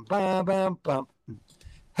down, bam, bam, bam, bam.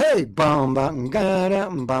 Hey, bam, bam,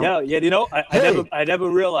 bam, bam. Yeah, you know, I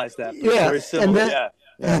never realized that. Yeah. Very similar,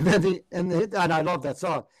 and I love that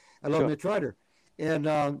song. I love Mitch Ryder. And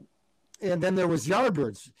then there was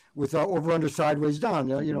Yardbirds with Over, Under, Sideways, Down.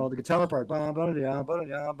 You know, the guitar part. Hey.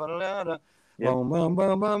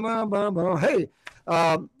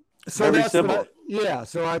 So very that's simple.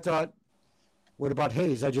 So I thought, what about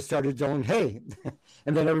Hayes? I just started going, hey.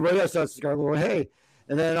 And then everybody else starts to go, hey.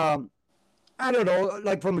 And then, I don't know,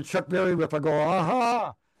 like from a Chuck Berry riff, I go,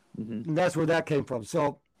 aha. Mm-hmm. And that's where that came from.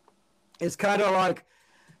 So it's kind of like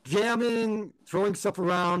jamming, throwing stuff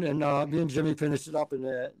around, and me and Jimmy finished it up, and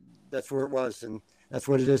that's where it was, and that's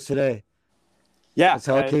what it is today. Yeah, that's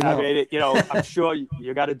how it came out. I mean, you know, I'm sure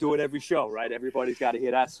you got to do it every show, right? Everybody's got to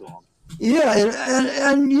hear that song. Yeah,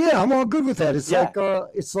 and yeah, I'm all good with that. It's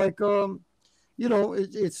like you know,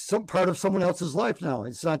 it's some part of someone else's life now.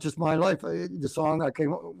 It's not just my life. The song I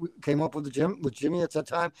came up with Jimmy at that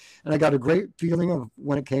time, and I got a great feeling of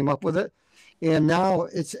when it came up with it. And now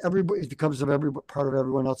it becomes every part of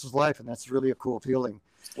everyone else's life, and that's really a cool feeling.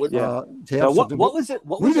 Yeah. What was it?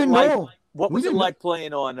 What was it like? What was it like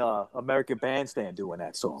playing on American Bandstand doing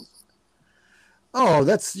that song? Oh,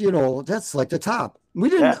 that's like the top. We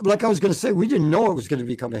didn't, like I was going to say, we didn't know it was going to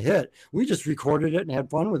become a hit. We just recorded it and had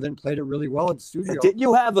fun with it and played it really well in the studio. Didn't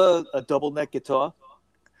you have a double neck guitar?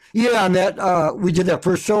 Yeah, on that we did that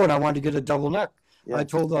first show, and I wanted to get a double neck. Yeah. I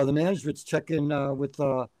told the management to check in with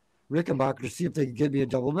Rickenbacker to see if they could give me a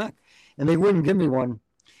double neck, and they wouldn't give me one,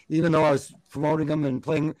 even though I was promoting them and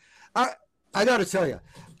playing. I got to tell you,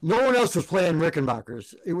 no one else was playing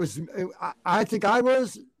Rickenbackers. I think I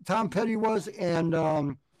was, Tom Petty was, and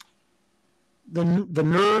the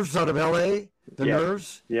Nerves out of L.A.,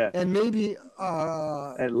 Nerves. Yeah. And maybe...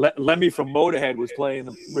 and Lemmy from Motorhead was playing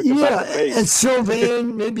the Rickenbacker bass. And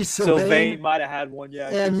Sylvain, maybe Sylvain might have had one, yeah.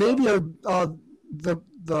 And maybe the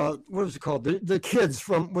what was it called? The kids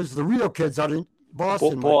was the Rio Kids out in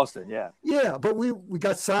Boston. Boston, yeah. Yeah, but we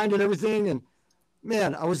got signed and everything, and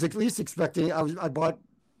man, I was at least expecting. I bought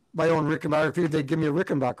my own Rickenbacker. Figured they'd give me a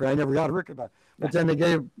Rickenbacker. I never got a Rickenbacker, but then they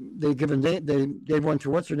gave one to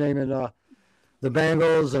what's her name, and the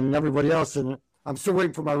Bangles and everybody else, and I'm still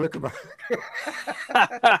waiting for my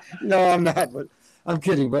Rickenbacker. No, I'm not, but I'm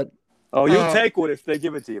kidding. But Oh, you'll take one if they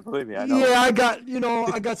give it to you. Believe me, I know. Yeah, I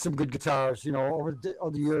got some good guitars. Over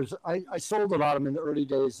the years, I sold a lot of them in the early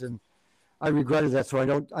days, and I regretted that. So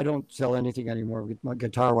I don't sell anything anymore with my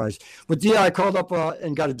guitar wise. But yeah, I called up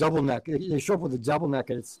and got a double neck. They show up with a double neck,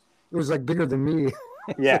 and it was like bigger than me.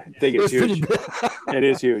 Yeah, I think it's huge. It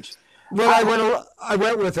is huge. Well, I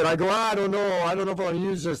went with it. I go, I don't know if I want to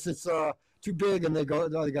use this. It's too big. And the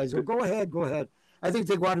other guys go ahead. I think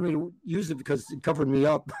they wanted me to use it because it covered me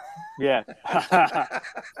up. Yeah.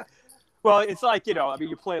 Well, it's like,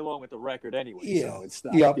 you play along with the record anyway. Yeah. So it's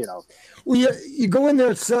not, Well, you go in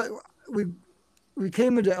there. So we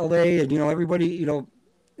came into LA and, everybody, it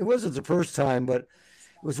wasn't the first time, but it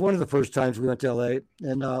was one of the first times we went to LA.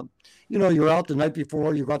 And, you're out the night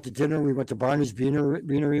before, you go out to dinner. We went to Barney's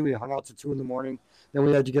Beanery. We hung out till 2 a.m. Then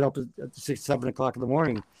we had to get up at 6, 7 o'clock in the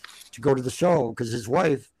morning to go to the show because his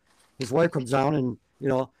wife comes down and,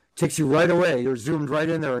 takes you right away. You're zoomed right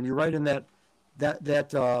in there and you're right in that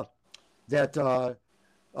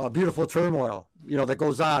beautiful turmoil, that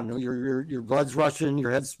goes on. Your blood's rushing,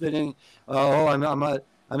 your head's spinning. I'm at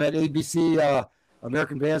ABC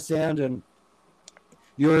American Bandstand, and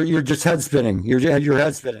you're just head spinning. Your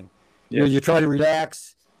head spinning. Yeah. You try to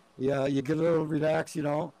relax. Yeah, you get a little relaxed,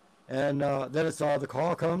 and then it's the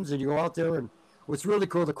call comes, and you go out there, and what's really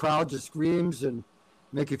cool, the crowd just screams and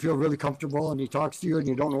make you feel really comfortable, and he talks to you, and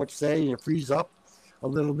you don't know what to say, and you freeze up a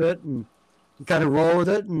little bit, and you kind of roll with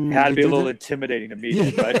it. And it had to be a little intimidating to meet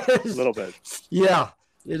him, right? A little bit. Yeah,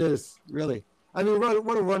 it is, really. I mean,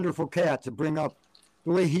 what a wonderful cat to bring up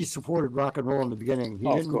the way he supported rock and roll in the beginning.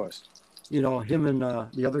 Of course. Him and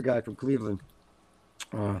the other guy from Cleveland.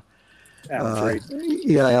 Alan Freed.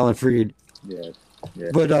 Yeah, Alan Freed. Yeah.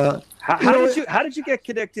 But how did you get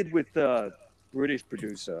connected with British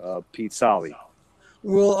producer Pete Solly?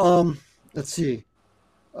 Well, let's see.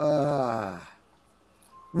 We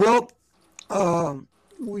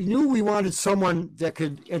knew we wanted someone that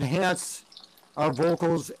could enhance our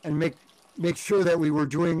vocals and make sure that we were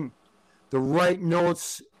doing the right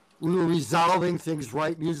notes. We were resolving things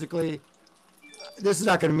right musically. This is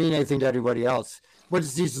not going to mean anything to anybody else, but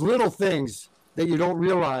it's these little things that you don't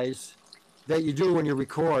realize that you do when you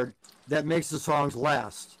record that makes the songs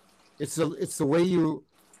last. It's the way you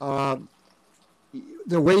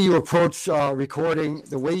approach recording,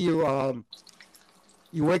 the way you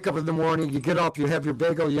wake up in the morning, you get up, you have your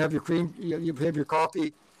bagel, you have your cream, you have your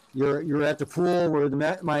coffee, you're at the pool, we're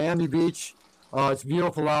at Miami Beach. It's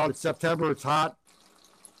beautiful out, it's September, it's hot.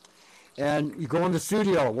 And you go in the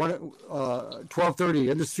studio, 12:30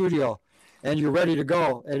 in the studio, and you're ready to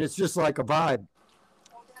go. And it's just like a vibe.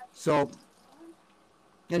 So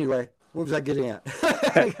anyway, what was I getting at?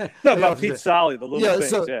 No, about Pete Solly, the little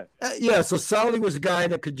things. So Solly was a guy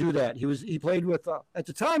that could do that. He played with, at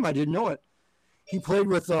the time I didn't know it, he played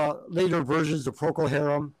with later versions of Procol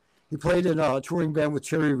Harum. He played in a touring band with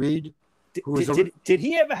Terry Reid. Did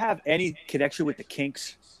he ever have any connection with the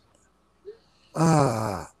Kinks?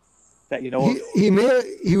 That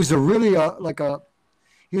he was a really I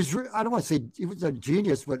don't want to say he was a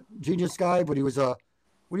genius guy, but he was what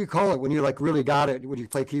do you call it when you like really got it when you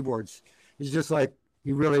play keyboards? He's just like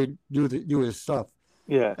he really knew his stuff.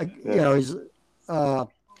 Yeah. He's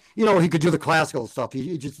he could do the classical stuff.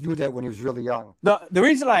 He just knew that when he was really young. The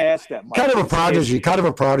reason I asked that, Mike, kind of a prodigy.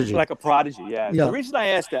 Like a prodigy, yeah. The reason I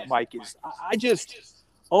asked that, Mike, is I just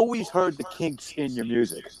always heard the Kinks in your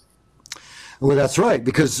music. Well, that's right,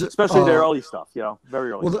 because especially their early stuff,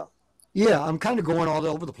 very early stuff. Yeah, I'm kind of going all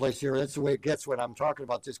over the place here. That's the way it gets when I'm talking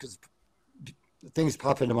about this, because things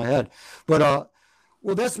pop into my head. But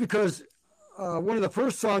that's because one of the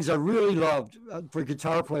first songs I really loved for a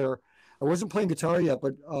guitar player. I wasn't playing guitar yet,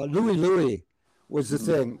 but Louie Louie was the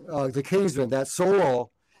thing. The Kingsmen, that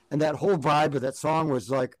solo and that whole vibe of that song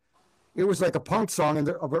was like, it was like a punk song of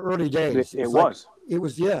the early days. It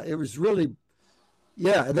was really.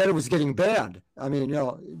 Yeah, and then it was getting bad. I mean,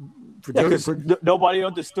 nobody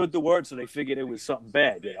understood the words, so they figured it was something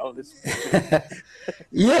bad.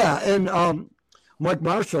 Yeah, and Mike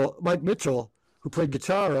Mitchell, who played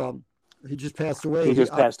guitar, he just passed away. He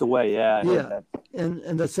just passed away. Yeah. I heard that.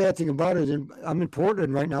 And the sad thing about it, and I'm in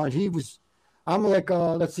Portland right now, and I'm like,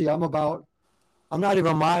 let's see, I'm not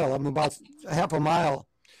even a mile. I'm about half a mile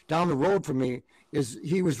down the road from me.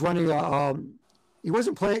 He was running he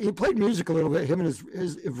wasn't playing. He played music a little bit. Him and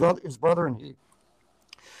his brother and he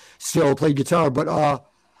still played guitar. But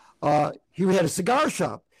he had a cigar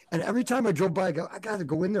shop, and every time I drove by, I go, I got to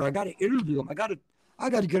go in there. I got to interview him. I got to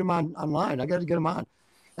get him online. I got to get him on.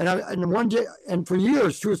 And one day, and for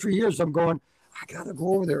years, 2 or 3 years, I'm going, I got to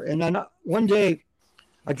go over there. And then one day,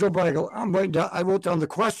 I drove by. I go, I wrote down the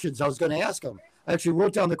questions I was going to ask him. I actually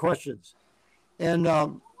wrote down the questions. And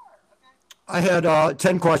I had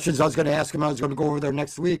 10 questions I was going to ask him. I was going to go over there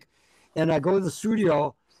next week. And I go to the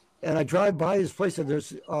studio, and I drive by his place, and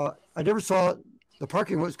there's I never saw the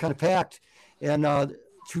parking was kind of packed, and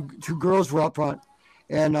two girls were up front.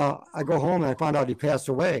 And I go home, and I found out he passed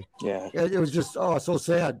away. Yeah. It was just, so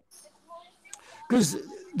sad. Because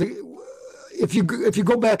if you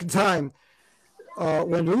go back in time,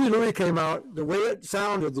 when Louie Louie came out, the way it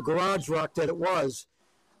sounded, the garage rock that it was,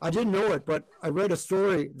 I didn't know it, but I read a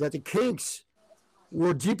story that the Kinks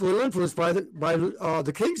were deeply influenced by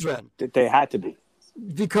the Kings then. They had to be.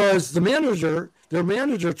 Because their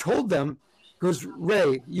manager told them, goes,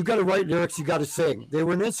 Ray, you got to write lyrics, you got to sing. They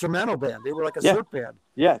were an instrumental band. They were like a surf band.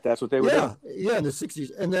 Yeah, that's what they were doing. Yeah, in the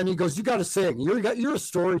 60s. And then he goes, you got to sing. You're a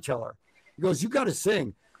storyteller. He goes, you got to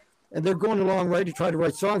sing. And they're going along right to try to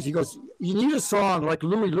write songs. He goes, you need a song like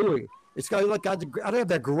Louie Louie. It's got to have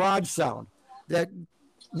that garage sound, that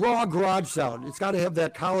raw garage sound. It's got to have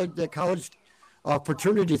that college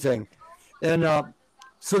fraternity thing. And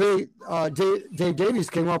so Dave Davies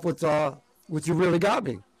came up with "You Really Got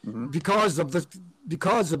Me" because of the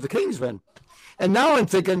Kingsmen. And now I'm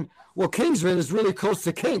thinking, well, Kingsmen is really close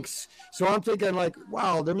to Kinks, so I'm thinking like,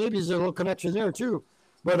 wow, there maybe is a little connection there too.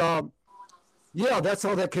 But yeah, that's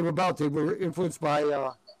how that came about. They were influenced by,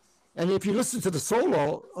 and if you listen to the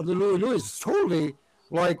solo of the Louie Louie, it's totally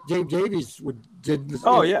like Dave Davies did.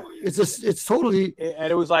 Oh yeah, it's totally, and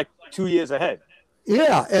it was like 2 years ahead.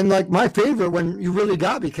 Yeah, and like my favorite when "You Really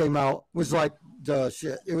Got Me" came out was like the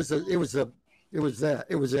shit. It was it,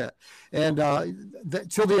 and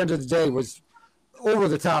till the end of the day was over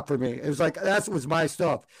the top for me. It was like that was my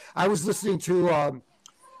stuff. I was listening to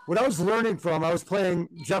what I was learning from. I was playing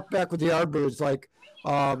Jeff Beck with the Yardbirds, like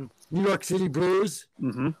New York City Blues,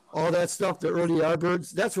 all that stuff. The early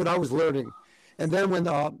Yardbirds. That's what I was learning. And then when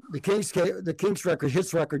the Kinks record,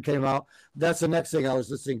 Hits record came out, that's the next thing I was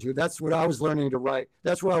listening to. That's what I was learning to write.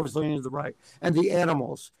 That's what I was learning to write. And the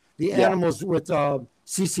Animals with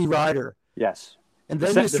CC Rider. Yes. And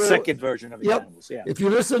then the second version of the Animals. Yeah. If you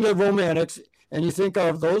listen to Romantics and you think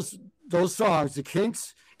of those songs, the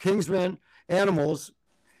Kinks, Kingsmen, Animals,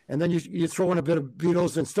 and then you throw in a bit of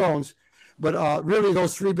Beatles and Stones, but really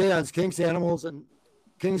those three bands, Kinks, Animals, and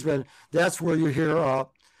Kingsmen, that's where you hear.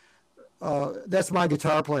 That's my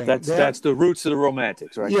guitar playing. That's the roots of the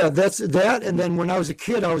Romantics, right? Yeah, that's that. And then when I was a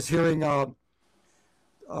kid, I was hearing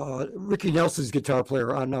Ricky Nelson's guitar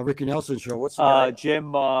player on Ricky Nelson's show. What's the guy?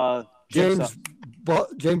 James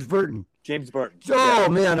Burton. James Burton. Oh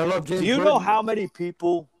man, I love James. Do you Burton. know how many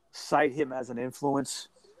people cite him as an influence?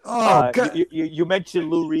 Oh, God. You mentioned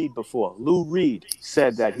Lou Reed before. Lou Reed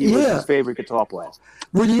said that he was his favorite guitar player.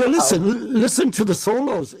 Well, you listen to the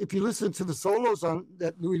solos. If you listen to the solos on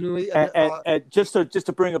that Louie Louie, and just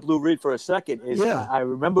to bring up Lou Reed for a second, I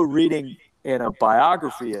remember reading in a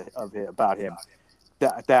biography about him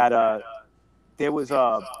that there was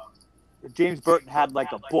James Burton had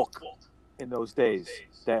like a book in those days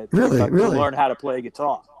that to learn how to play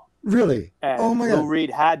guitar. Really? And Lou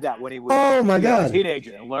Reed had that when he was a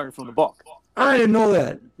teenager and learned from the book. I didn't know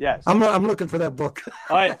that. Yes. I'm looking for that book.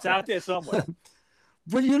 Oh, yeah, it's out there somewhere.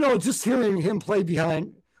 But just hearing him play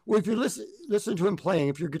behind, if you listen to him playing,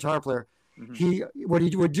 if you're a guitar player, what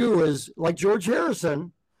he would do is like George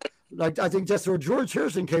Harrison. Like I think that's where George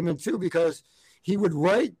Harrison came in too, because he would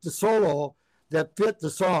write the solo that fit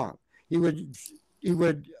the song. He would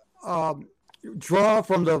draw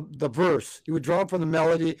from the verse. He would draw from the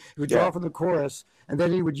melody. He would draw from the chorus, and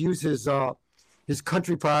then he would use his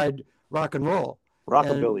country pride rock and roll,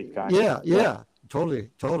 rockabilly kind of. Yeah, totally.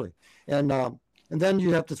 And then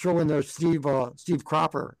you have to throw in there Steve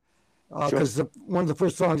Cropper, because one of the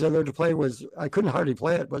first songs I learned to play was, I couldn't hardly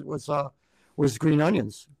play it, but was Green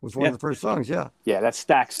Onions was one of the first songs. Yeah, that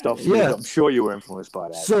Stax stuff. Yeah, I'm sure you were influenced by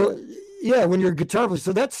that. So when you're a guitar player,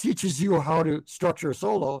 so that teaches you how to structure a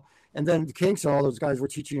solo. And then the Kinks and all those guys were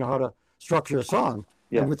teaching you how to structure a song.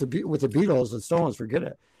 Yeah. And with the Beatles and Stones, forget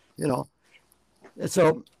it. And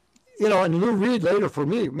so, and Lou Reed later for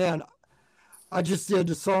me, man, I just did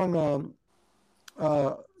the song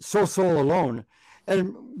 "So Alone,"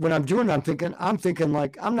 and when I'm doing it, I'm thinking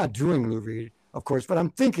like I'm not doing Lou Reed, of course, but I'm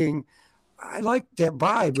thinking I like that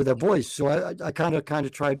vibe with that voice, so I kind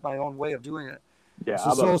of tried my own way of doing it. Yeah,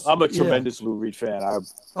 so I'm a tremendous Lou Reed fan.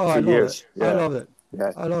 For years. I love it.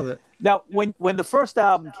 Yeah. I love it. Now, when the first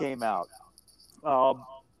album came out,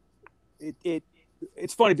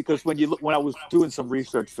 it's funny because when I was doing some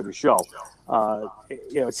research for the show,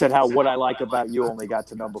 it said how "What I Like About You" only got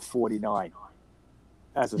to number 49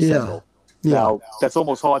 as a single. Yeah. Now that's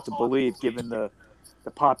almost hard to believe given the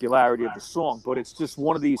popularity of the song, but it's just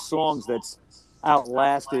one of these songs that's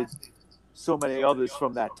outlasted so many others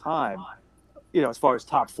from that time, as far as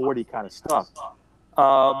top 40 kind of stuff.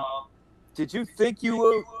 Did you think you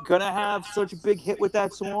were going to have such a big hit with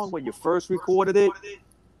that song when you first recorded it?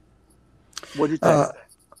 What did you think?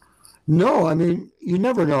 No, I mean, you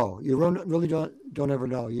never know. You really don't ever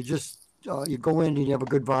know. You just, you go in and you have a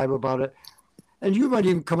good vibe about it. And you might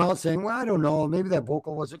even come out saying, well, I don't know, maybe that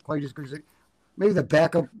vocal wasn't quite as good as maybe the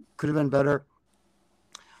backup could have been better.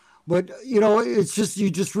 But, it's just, you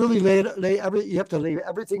just really you have to lay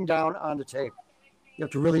everything down on the tape. You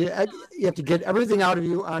have to get everything out of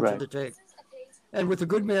you onto the tape. And with a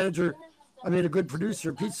good manager, a good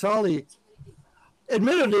producer, Pete Solly,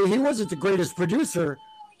 admittedly, he wasn't the greatest producer,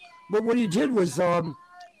 but what he did was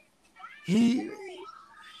he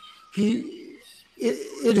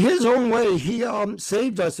in his own way, he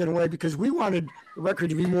saved us in a way, because we wanted the record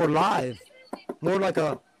to be more live, more like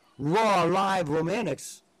a raw, live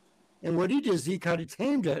Romantics. And what he did is he kind of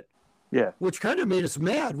tamed it, which kind of made us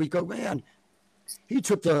mad. We go, man, he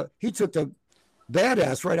took the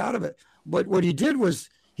badass right out of it. But what he did was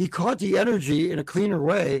he caught the energy in a cleaner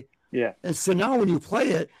way. Yeah. And so now when you play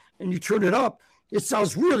it and you turn it up, it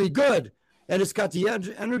sounds really good. And it's got the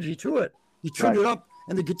energy to it. You turn it up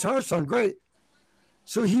and the guitars sound great.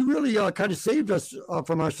 So he really kind of saved us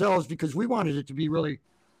from ourselves, because we wanted it to be really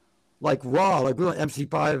like raw, like we want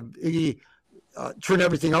MC5, Iggy, turn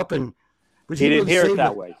everything up. But he didn't hear it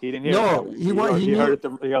that way. He didn't hear it that way. He heard it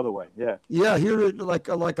the other way. Yeah. Yeah, he heard it like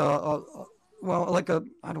a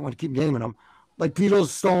I don't want to keep naming them, like Beatles,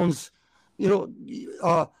 Stones,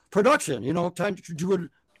 production, time to do a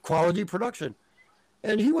quality production.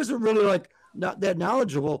 And he wasn't really not that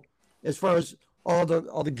knowledgeable as far as all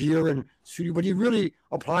the gear and studio, but he really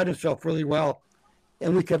applied himself really well.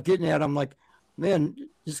 And we kept getting at him like, man,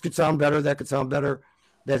 this could sound better, that could sound better,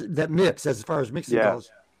 that mix as far as mixing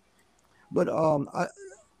goes. But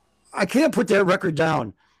I can't put that record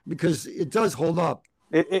down, because it does hold up.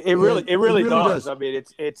 It really does. I mean,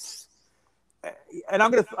 it's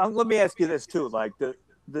and let me ask you this too, like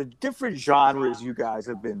the different genres you guys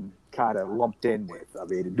have been kind of lumped in with. I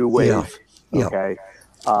mean, new wave. Yeah. Okay.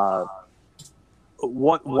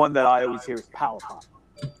 One that I always hear is power pop.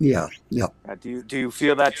 Yeah. Do you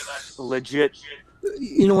feel that's legit?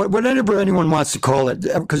 You know what? Whatever anyone wants to call it,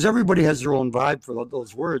 because everybody has their own vibe for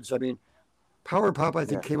those words. I mean, power pop, I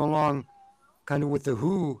think, came along kind of with the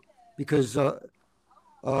Who, because it's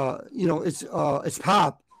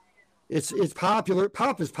pop. It's popular.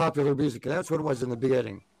 Pop is popular music. That's what it was in the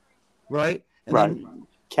beginning, right? And then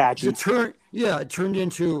catchy. It turned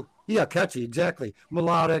into catchy, exactly.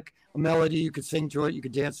 Melodic, a melody. You could sing to it. You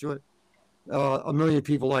could dance to it. A million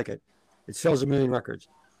people like it. It sells 1 million records.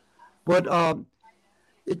 But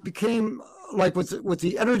it became like with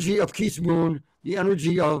the energy of Keith Moon, the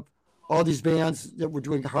energy of all these bands that were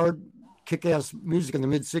doing hard, kick-ass music in the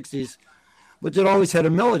mid-'60s, but that always had a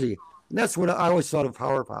melody. And that's what I always thought of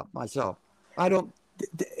power pop myself.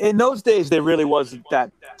 In those days, there really wasn't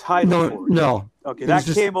that title. No. Okay, that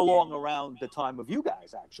came along around the time of you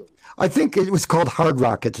guys, actually. I think it was called hard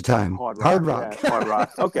rock at the time. Hard rock. Yeah, hard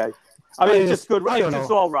rock. Okay. I mean, it's just good. It's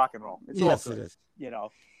all rock and roll. Yes, it is.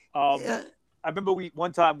 I remember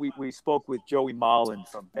one time we spoke with Joey Molland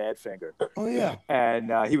from Badfinger. Oh yeah.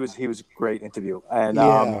 And he was a great interview.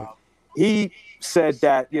 And he said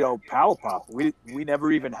that, power pop, we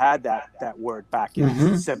never even had that word back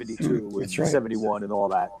in 72 and 71 and all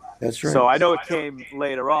that. That's right. So I know it came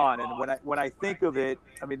later on. And when I think of it,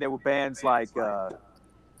 I mean, there were bands like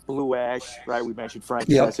Blue Ash, right? We mentioned Frank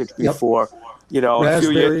Essex before.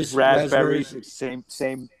 Raspberries,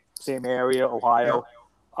 same area, Ohio.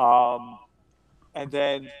 And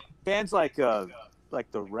then bands like the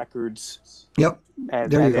Records. Yep.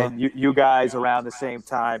 And then you guys around the same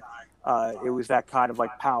time. It was that kind of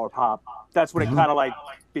like power pop. That's when it kind of like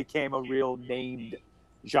became a real named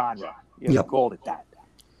genre. Called it that.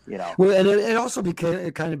 Well, and it also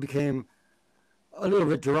kind of became a little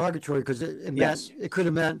bit derogatory, because it could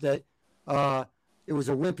have meant that it was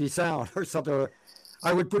a wimpy sound or something.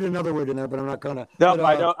 I would put another word in there, but I'm not gonna. No,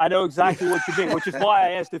 I know exactly what you mean, which is why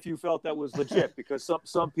I asked if you felt that was legit, because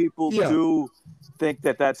some people do think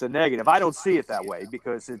that that's a negative. I don't see it that way,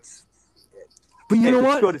 because it's. But you know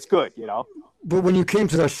what? It's good. But when you came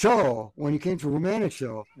to the show, when you came to a Romantic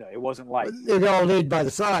show, no, it wasn't like they all laid by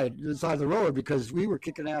the side of the road, because we were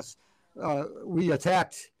kicking ass. We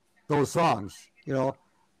attacked those songs. We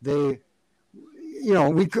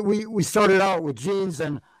started out with jeans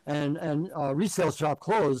and resale shop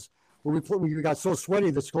clothes. Where we got so sweaty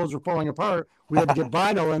the clothes were falling apart. We had to get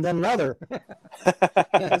vinyl and then leather.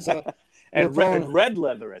 and red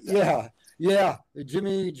leather. At that. Yeah.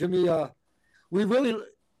 Jimmy. we really,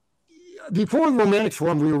 before the Romantics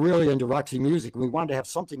formed, we were really into Roxy Music. We wanted to have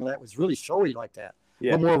something that was really showy like that,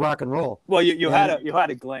 yeah, more rock and roll. Well, you had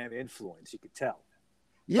a glam influence, you could tell.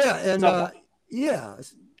 Yeah, and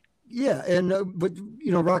but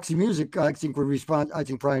Roxy Music, I think I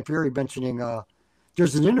think Brian Ferry mentioning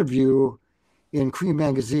there's an interview in Cream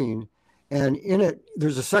magazine, and in it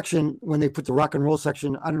there's a section when they put the rock and roll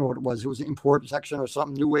section. I don't know what it was. It was an import section or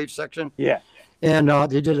something, new wave section. Yeah, and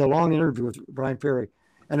they did a long interview with Brian Ferry,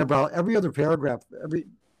 and about every other paragraph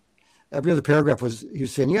was he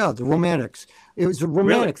was saying, yeah, the Romantics. It was a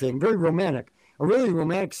romantic thing, very romantic, a really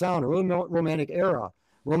romantic sound, a really romantic era.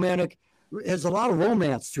 Romantic has a lot of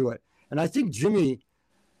romance to it. And I think Jimmy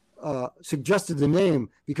suggested the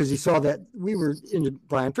name because he saw that we were into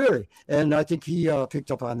Brian Ferry. And I think he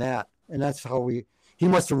picked up on that. And that's how he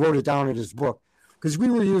must have wrote it down in his book. Because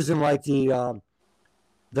we were using like the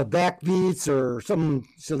Backbeats or some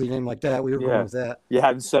silly name like that. We were going with that. You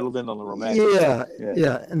hadn't settled in on the Romantics.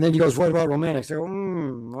 Yeah. And then he goes, what about Romantics? I go,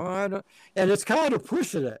 I don't. And it's kind of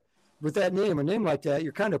pushing it. With that name, a name like that,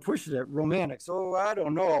 you're kind of pushing it, Romantics. Oh, I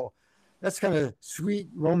don't know. That's kind of sweet,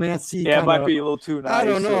 romancy. Yeah, it might be a little too nice. I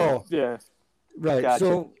don't know. Yeah. Right. Gotcha.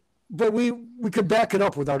 So, but we could back it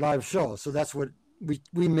up with our live show. So that's what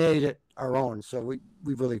we made it our own. So we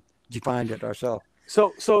really defined it ourselves.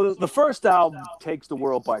 So the first album takes the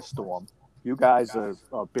world by storm. You guys are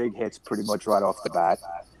big hits pretty much right off the bat.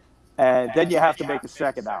 And then you have to make a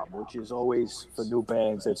second album, which is always, for new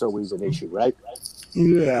bands, it's always an issue, right?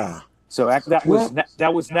 Yeah. So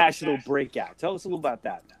that was National Breakout. Tell us a little about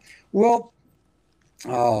that. Well,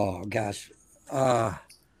 oh gosh. Well,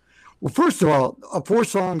 first of all, 4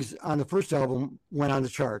 songs on the first album went on the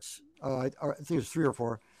charts. I think it was 3 or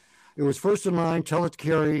 4. It was First in Line, Tell It to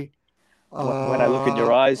Carrie. When I Look in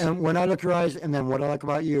Your Eyes. And When I Look in Your Eyes, and then What I Like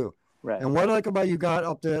About You. Right. And What I Like About You got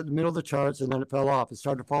up to the middle of the charts, and then it fell off. It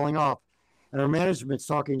started falling off. And our management's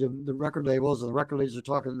talking to the record labels, and the record labels are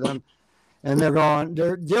talking to them. And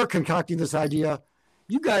they're concocting this idea.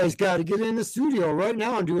 You guys got to get in the studio right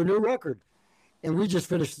now and do a new record. And we just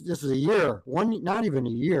finished, this was a year, not even a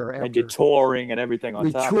year after. And you're touring and everything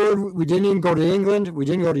on top. We toured, we didn't even go to England. We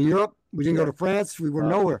didn't go to Europe. We didn't go to France. We were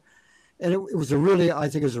nowhere. And it was I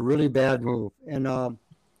think it was a really bad move. And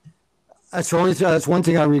that's one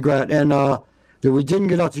thing I regret. And that we didn't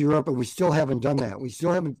get out to Europe, and we still haven't done that. We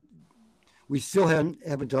still haven't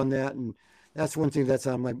done that. And that's one thing that's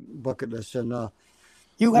on my bucket list. And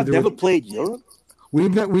you have never played Europe?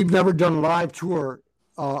 We've never done a live tour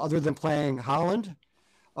other than playing Holland.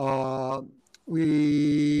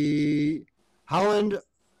 We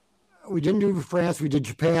didn't do France. We did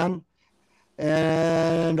Japan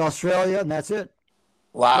and Australia, and that's it.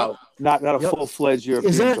 Wow. Not a full-fledged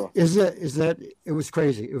European tour. Is that it was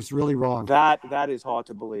crazy. It was really wrong. That is hard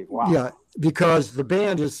to believe. Wow. Yeah, because the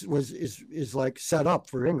band is like set up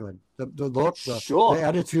for England. The look, the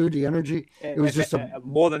attitude, the energy. It was just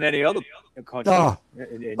more than any other country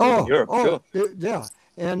in Europe. Yeah.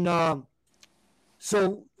 And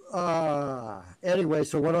anyway,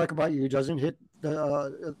 so What I Like About You doesn't hit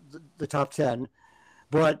the top 10,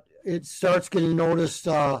 but it starts getting noticed.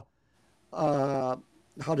 How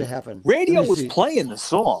did it happen? Radio was playing the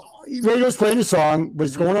song. Radio was playing the song, but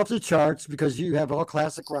it's going off the charts because you have all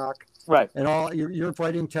classic rock. Right. And you're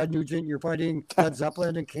fighting Ted Nugent, you're fighting Led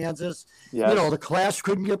Zeppelin in Kansas. Yes. The Clash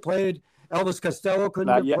couldn't get played. Elvis Costello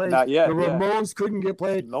couldn't get played. Not yet. The Ramones couldn't get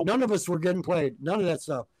played. Nope. None of us were getting played. None of that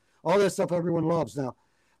stuff. All that stuff everyone loves now.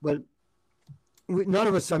 But none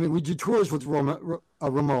of us, we did tours with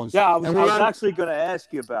Ramones. Yeah, I was actually going to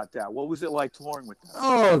ask you about that. What was it like touring with them?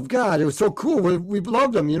 Oh, God, it was so cool. We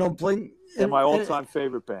loved them, playing. And my all-time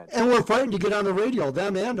favorite band. And we're fighting to get on the radio,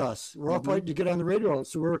 them and us. We're all fighting to get on the radio.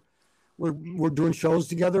 So we're doing shows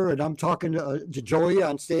together, and I'm talking to Joey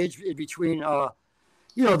on stage in between.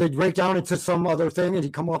 They'd break down into some other thing, and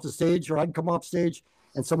he'd come off the stage, or I'd come off stage,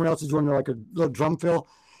 and someone else is doing like a little drum fill.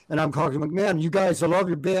 And I'm talking like, man, you guys, I love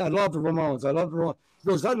your band. I love the Ramones. I love the Ramones. He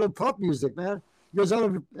goes, I love pop music, man. He goes,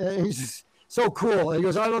 he's just so cool. He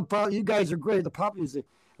goes, I love pop. You guys are great, the pop music.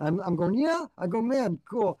 I'm going, yeah. I go, man,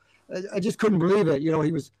 cool. I just couldn't believe it.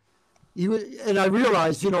 He was, and I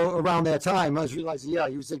realized, around that time, I was realizing,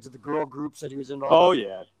 he was into the girl groups that he was in. Joey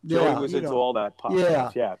was into all that pop.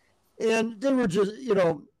 Yeah. And they were just,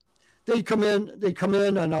 they'd come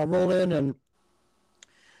in and I'll roll in, and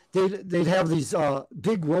they'd have these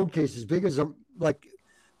big road cases, big as like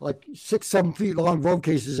 6-7 feet long road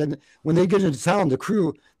cases. And when they get into town, the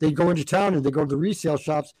crew, they'd go into town and they go to the resale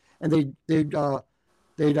shops, and they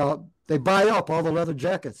buy up all the leather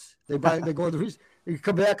jackets. They go to the they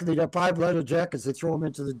come back and they'd have 5 leather jackets. They throw them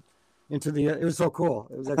into the. It was so cool.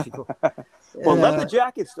 It was actually cool. Well, leather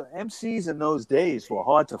jackets, the MCs in those days were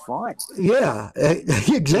hard to find. Yeah,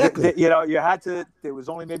 exactly. You had to. There was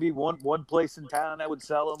only maybe one place in town that would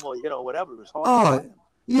sell them, or whatever. It was hard to find them.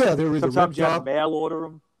 Yeah, there was sometimes you had to mail order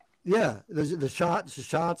them. Yeah, the shots.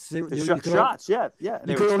 Shots, yeah.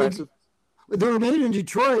 They were expensive. They were made in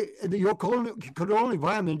Detroit, and you could only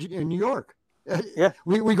buy them in New York. Yeah,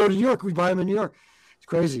 we go to New York, we buy them in New York. It's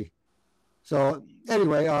crazy. So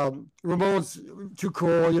anyway, Ramones, too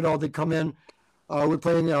cool. They come in. We're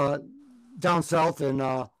playing down south, and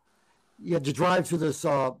you had to drive through this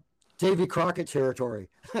Davy Crockett territory.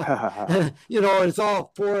 It's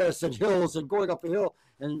all forests and hills and going up a hill,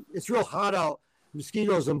 and it's real hot out,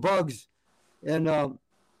 mosquitoes and bugs. And I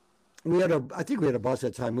think we had a bus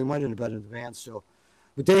that time. We might have been in the van still.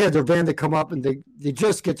 But they had their band that come up, and they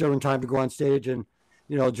just get there in time to go on stage. And,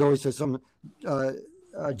 Joey says something,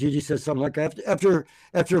 Gigi says something like, after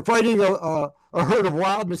fighting a herd of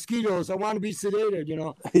wild mosquitoes, I want to be sedated,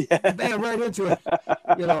 Yeah. Bam, right into it.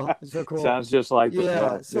 It's so cool. Sounds just like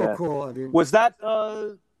cool. I mean, was that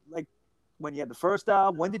like when you had the first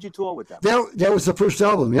album? When did you tour with them? That was the first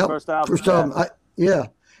album, yeah. First album.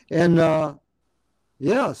 And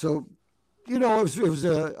so, it was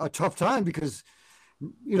a tough time because,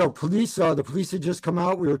 Police, the Police had just come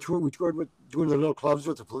out. We toured with doing the little clubs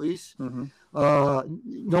with the Police. Mm-hmm.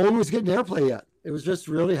 No one was getting airplay yet. It was just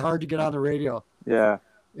really hard to get on the radio. Yeah.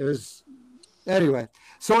 It was, anyway.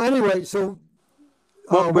 So, we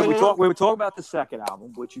were talking about the second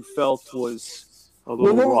album, which you felt was a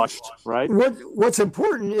little rushed, right? What's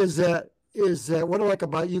important is that What I Like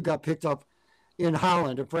About You got picked up in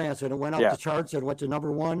Holland and France, and it went up the charts and went to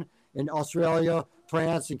 #1 in Australia,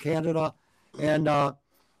 France, and Canada. And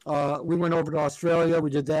we went over to Australia. We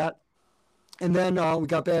did that. And then we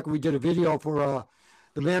got back and we did a video for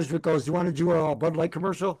the management goes, do you want to do a Bud Light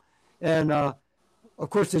commercial? And of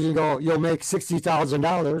course they didn't go, you'll make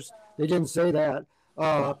 $60,000. They didn't say that.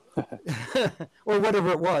 Or whatever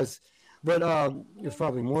it was. But it was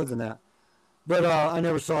probably more than that. But I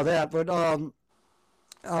never saw that. But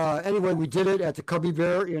anyway, we did it at the Cubby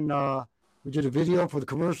Bear we did a video for the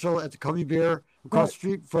commercial at the Cubby Bear across the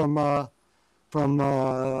street from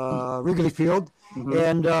Wrigley Field. Mm-hmm.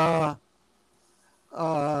 And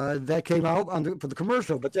that came out for the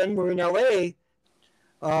commercial. But then we're in LA.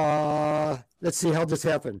 Let's see how this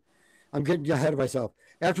happened. I'm getting ahead of myself.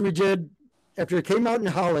 After it came out in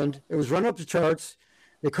Holland, it was run up the charts.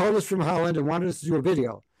 They called us from Holland and wanted us to do a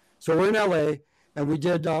video. So we're in LA, and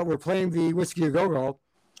we're playing the Whiskey A Go Go.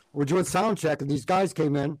 We're doing sound check, and these guys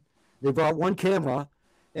came in. They brought one camera,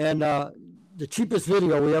 and the cheapest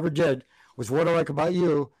video we ever did was What I Like About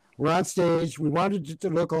You. We're on stage. We wanted it to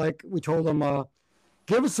look like, we told them,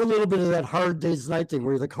 give us a little bit of that Hard Day's Night thing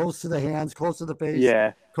where you're close to the hands, close to the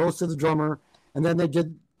face, close to the drummer. And then they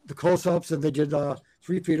did the close-ups, and they did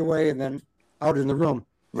 3 feet away and then out in the room.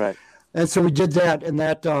 Right. And so we did that, and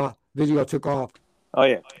that video took off. Oh,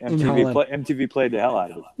 yeah. MTV played the hell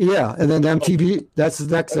out of it. Yeah, and then MTV, that's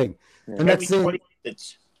the next thing. Yeah. The next thing. 20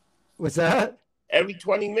 minutes. What's that? Every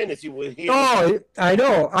 20 minutes you would hear. Oh, I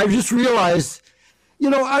know. I just realized,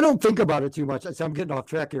 I don't think about it too much. I'm getting off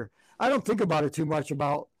track here. I don't think about it too much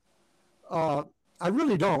about, I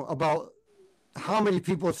really don't, about how many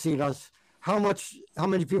people have seen us, how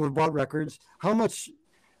many people have bought records, how much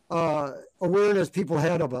awareness people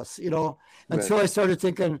had of us, until I started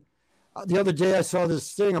thinking, the other day I saw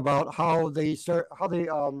this thing about how they started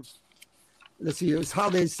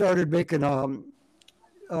making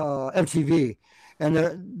MTV, and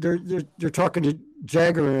they're talking to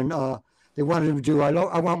Jagger, and they wanted him to do I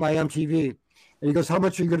Want My MTV, and he goes, how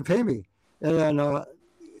much are you going to pay me? And then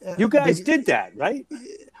you guys did that, right?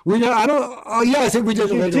 I think we did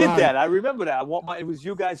it later on. You did that. I remember that. It was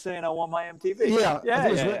you guys saying I want my MTV.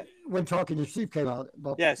 Yeah. When Talking to Steve came out.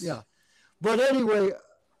 Yes. Yeah. But anyway,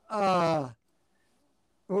 what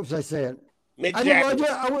was I saying?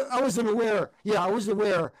 I wasn't aware. Yeah, I wasn't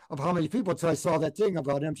aware of how many people until I saw that thing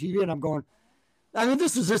about MTV, and I'm going,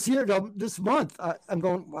 this is this year, this month. I'm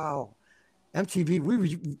going, wow, MTV,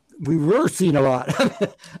 we were seeing a lot.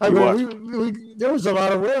 There was a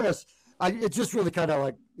lot of awareness. It just really kind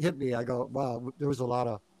of hit me. I go, wow, there was a lot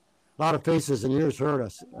of faces and ears heard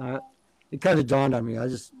us. It kind of dawned on me.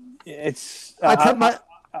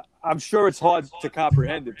 I'm sure it's hard to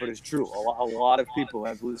comprehend it, but it's true. A lot of people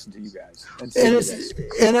have listened to you guys.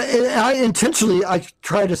 And I intentionally, I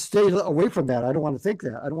try to stay away from that. I don't want to think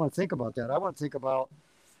that. I don't want to think about that. I want to think about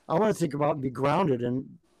and be grounded and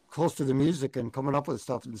close to the music and coming up with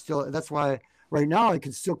stuff. And still, that's why right now I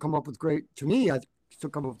can still come up with I still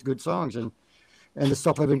come up with good songs, and the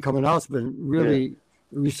stuff I've been coming out has been really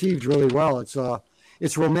received really well. It's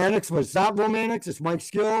it's Romantics, but it's not Romantics. It's Mike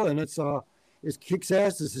Skill, and it's kicks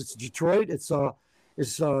ass. It's Detroit. It's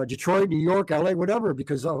Detroit, New York, LA, whatever.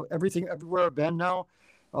 Because everything, everywhere I've been now,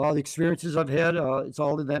 the experiences I've had, it's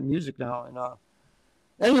all in that music now. And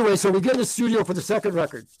anyway, so we get in the studio for the second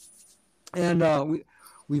record, and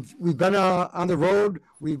we've been on the road.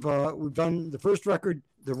 We've done the first record,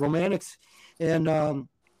 the Romantics, and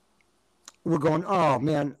we're going. Oh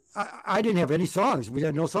man, I didn't have any songs. We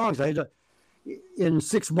had no songs. I had to, in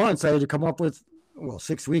 6 months, I had to come up with, well,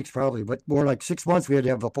 6 weeks probably, but more like 6 months. We had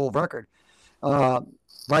to have a full record.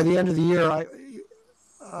 By the end of the year,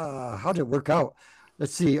 how did it work out?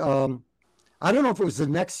 Let's see. I don't know if it was the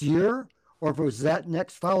next year or if it was that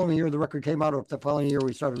next following year the record came out, or if the following year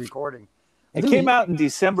we started recording. It came out in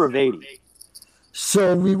December of '80.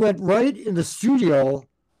 So we went right in the studio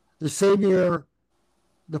the same year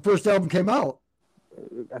the first album came out.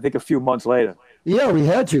 I think a few months later. Yeah, we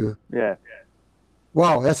had to. Yeah.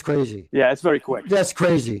 Wow, that's crazy. Yeah, it's very quick. That's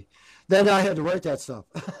crazy. Then I had to write that stuff.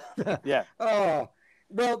 Yeah.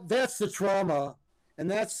 Well, that's the trauma, and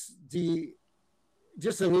that's the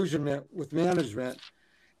disillusionment with management,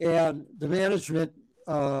 and the management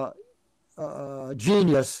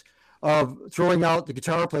genius of throwing out the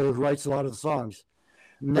guitar player who writes a lot of the songs.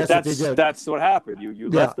 And that's what they did. That's what happened. You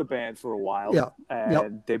left the band for a while,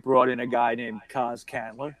 and they brought in a guy named Kaz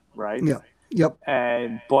Candler, right? Yeah. Yep.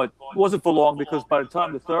 But it wasn't for long, because by the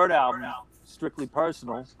time the third album, Strictly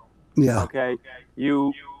Personal, okay,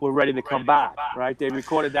 you were ready to come back, right? They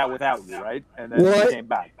recorded that without you, right? And then you came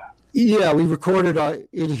back. Yeah, we recorded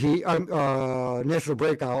National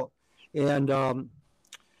Breakout, and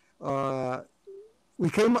we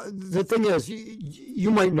came. The thing is,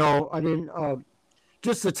 you might know. I mean,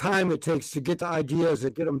 just the time it takes to get the ideas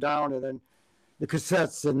and get them down, and then the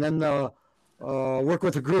cassettes, and then the work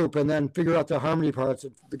with the group, and then figure out the harmony parts,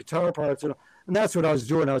 and the guitar parts, and that's what I was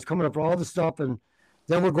doing. I was coming up with all the stuff, and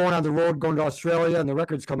then we're going on the road, going to Australia, and the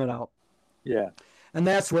record's coming out. Yeah, and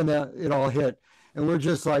that's when it all hit, and we're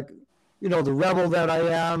just like, the rebel that I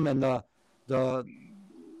am, and the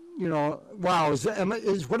wow,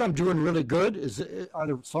 is what I'm doing really good? Are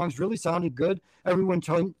the songs really sounding good? Everyone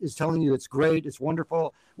is telling you it's great, it's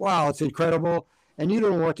wonderful. Wow, it's incredible. And you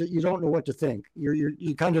don't know what to think.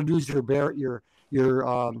 You kind of lose your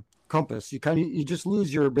compass. You just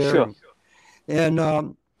lose your bearing. Sure. And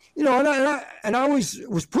and I always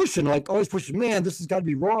was pushing, man, this has got to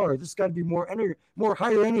be raw. This has got to be more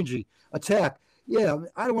higher energy attack. Yeah,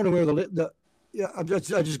 I don't want to wear I'm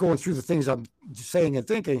just going through the things I'm saying and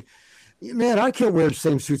thinking. Man, I can't wear the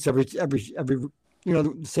same suits every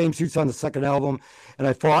the same suits on the second album, and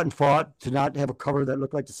I fought to not have a cover that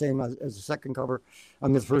looked like the same as the second cover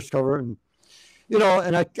on the first cover, and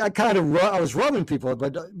and I kind of I was rubbing people,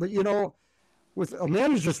 but what a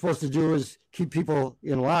manager's supposed to do is keep people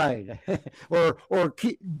in line, or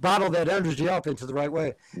bottle that energy up into the right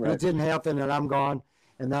way. Right. And it didn't happen, and I'm gone.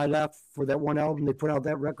 And I left for that one album. They put out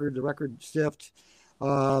that record. The record stiffed.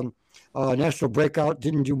 National Breakout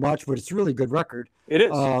didn't do much, but it's a really good record. It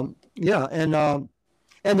is. Yeah, and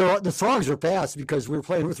the songs are fast because we were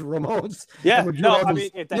playing with the Ramones. Yeah,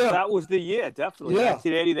 that was the year, definitely. Yeah.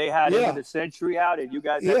 1980, they had End of the Century out, and you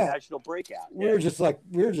guys had National Breakout. We were just like,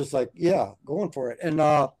 going for it.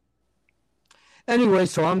 And anyway,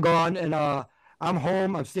 so I'm gone, and I'm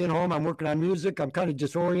home. I'm staying home. I'm working on music. I'm kind of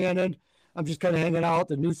disoriented. I'm just kind of hanging out.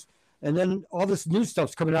 And then all this new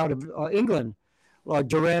stuff's coming out of England, like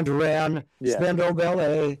Duran Duran, Spandau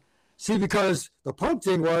Ballet. See, because the punk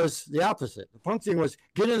thing was the opposite. The punk thing was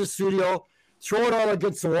get in the studio, throw it all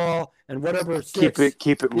against the wall, and whatever sticks.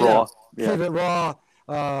 Keep it raw. Yeah. Keep it raw.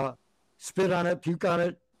 Spit on it, puke on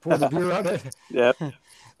it, pour the beer on it. Yeah.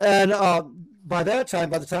 And by the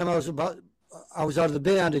time I was out of the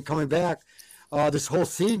band and coming back, this whole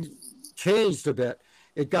scene changed a bit.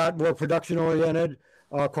 It got more production oriented,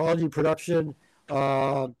 quality production,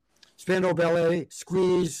 Spandau Ballet,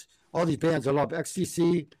 Squeeze, all these bands I love,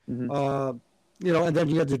 XTC, and then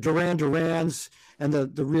you had the Duran Durans and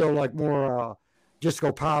the real more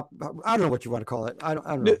disco pop. I don't know what you want to call it. I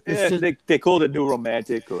don't know. They called it New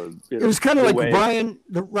Romantic, or it was kind of like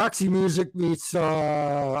the Roxy Music meets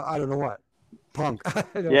I don't know what, punk.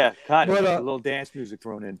 Yeah, kind of a little dance music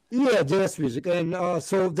thrown in. Yeah, dance music, and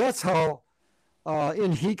so that's how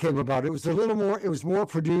In Heat came about. It was a little more. It was more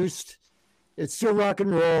produced. It's still rock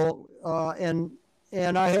and roll,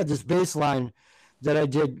 and I had this bass line that I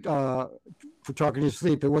did for Talking to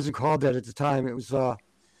Sleep. It wasn't called that at the time. It was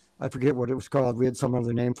I forget what it was called. We had some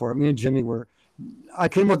other name for it. Me and Jimmy I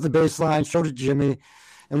came up with the bass line, showed it to Jimmy,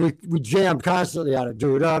 and we jammed constantly on it.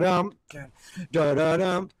 Do-da-dum,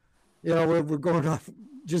 da-da-dum. We're going off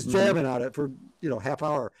just jamming on it for half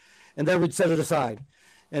hour, and then we'd set it aside,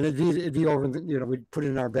 and it'd be over. We'd put it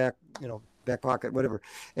in our back pocket, whatever.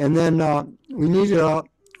 And then we needed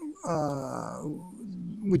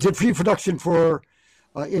we did pre-production for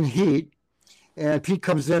In Heat, and Pete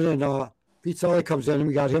comes in, and Pete Sully comes in, and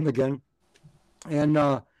we got him again,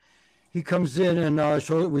 and he comes in and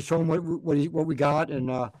we show him what we got,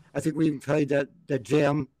 and I think we even played that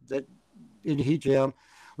jam, that In Heat jam.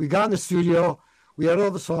 We got in the studio, we had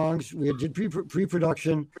all the songs, we did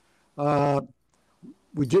pre-production,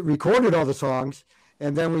 we recorded all the songs,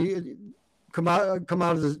 and then we come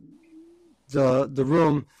out of the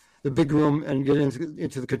room, the big room, and get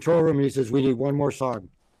into the control room, and he says, we need one more song.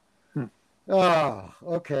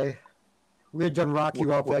 Okay. We had done Rock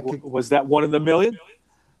You Off. Was that one in the million?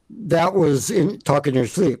 That was in Talking in Your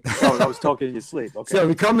Sleep. Oh, that was Talking in Your Sleep. Okay. So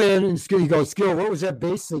we come in, and he goes, Skill, what was that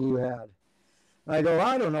bass thing you had? I go,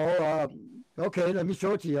 I don't know. Okay, let me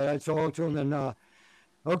show it to you. I show it to him, and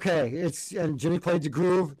okay, and Jimmy played the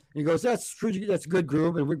groove. He goes, that's a good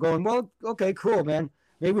groove. And we're going, well, okay, cool, man.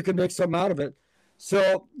 Maybe we can make something out of it.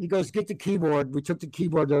 So he goes, get the keyboard. We took the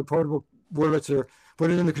keyboard, the portable Wurlitzer,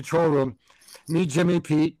 put it in the control room. Me, Jimmy,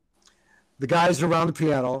 Pete, the guys around the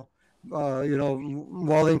piano,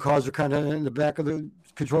 Wally and Cause are kind of in the back of the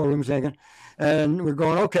control rooms hanging. And we're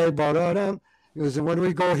going, okay, he goes, when do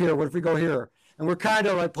we go here? What if we go here? And we're kind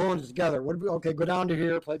of like pulling it together. Okay, go down to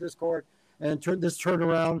here, play this chord, and turn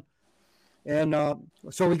around. And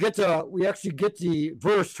so we actually get the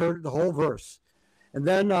verse, the whole verse. And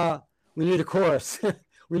then we need a chorus.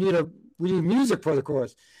 we need music for the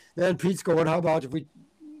chorus. Then Pete's going, how about if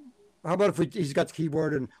he's got the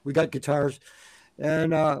keyboard and we got guitars,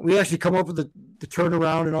 and we actually come up with the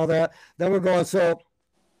turnaround and all that. Then we're going, so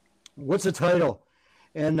what's the title?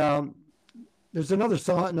 And there's another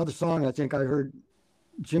song I think I heard.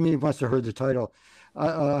 Jimmy must have heard the title.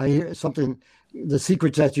 I hear something, The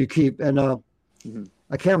Secrets That You Keep, and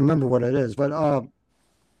I can't remember what it is, but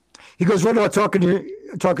he goes, what about Talking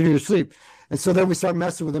to Your Sleep? And so then we start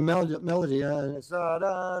messing with the melody, and it's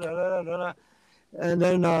and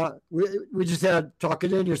then we just had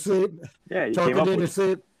Talking in Your Sleep. Yeah, Talking in Your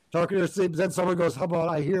Sleep. Then someone goes, how about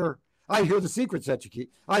I hear the secrets that you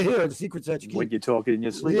keep. I hear the secrets that you keep. When you're talking in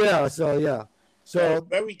your sleep. Yeah, so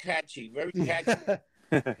very catchy.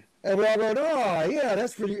 And we all went, oh yeah,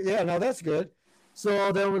 that's pretty. Yeah, no, that's good.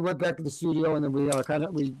 So then we went back to the studio, and then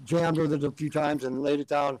we jammed with it a few times and laid it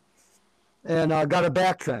down, and got a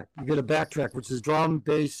backtrack. You get a backtrack, which is drum,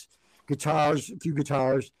 bass, guitars, a few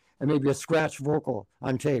guitars, and maybe a scratch vocal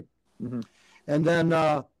on tape. Mm-hmm. And then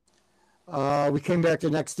we came back the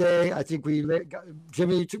next day. I think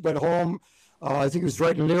Jimmy went home. I think he was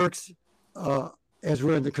writing lyrics as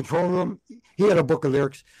we were in the control room. He had a book of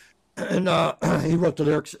lyrics, and he wrote the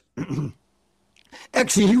lyrics.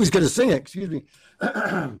 Actually, he was going to sing it. Excuse me.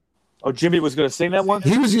 Oh, Jimmy was going to sing that one?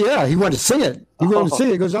 He wanted to sing it. He wanted to sing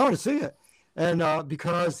it. He goes, I want to sing it. And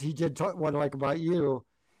because he did What I Like About You,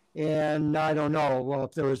 and I don't know, well,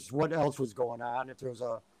 if there was, what else was going on, if there was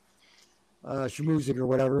a schmoozing or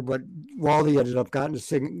whatever, but Wally ended up got to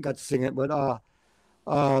sing it. But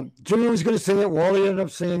Jimmy was going to sing it. Wally ended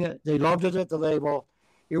up singing it. They loved it at the label.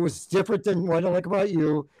 It was different than What I Like About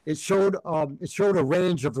You. It showed a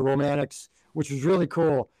range of the Romantics, which was really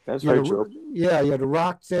cool. That's very true. Yeah, you had a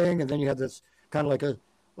rock thing, and then you had this kind of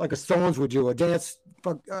like a Stones would do, a dance.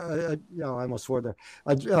 I almost swore there.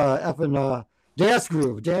 Effing dance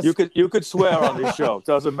groove. You could swear on this show.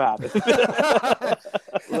 Doesn't matter.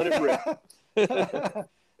 Let it rip.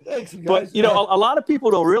 Thanks, guys. But a lot of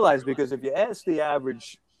people don't realize, because if you ask the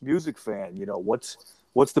average music fan,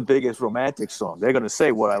 what's the biggest romantic song, they're going to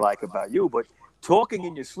say What I Like About You. But Talking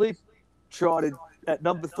in Your Sleep charted at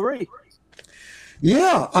number 3.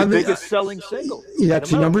 Yeah, the biggest selling single.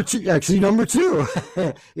 Actually, number 2. Number 2.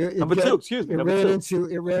 Excuse me.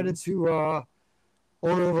 It ran into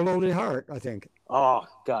Owner of a Lonely Heart, I think. Oh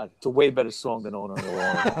God, it's a way better song than Owner of a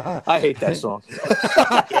Lonely Heart. I hate that song.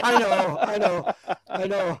 I know.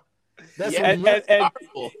 That's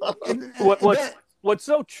what's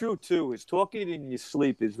so true too is Talking in Your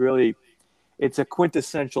Sleep is really, it's a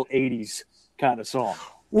quintessential 80s kind of song.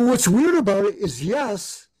 Well, what's weird about it is,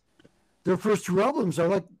 yes, their first 2 albums are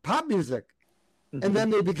like pop music. Mm-hmm. And then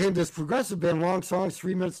they became this progressive band, long songs,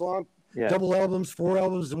 3 minutes long, double albums, 4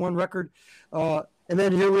 albums in one record. And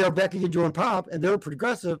then here we are back again doing pop, and they're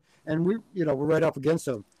progressive, and we're right up against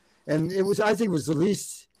them. And I think it was the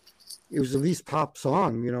least it was at least pop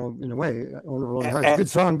song, you know, in a way. Good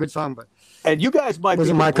song, but and you guys might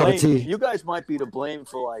wasn't my cup of tea. You guys might be to blame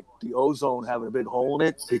for like the ozone having a big hole in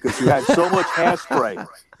it because you had so much hairspray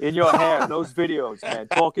in your hair. Those videos, man,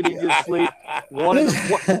 talking in your sleep. One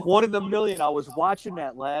in a million. I was watching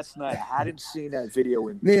that last night. I hadn't seen that video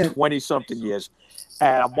in 20-something years.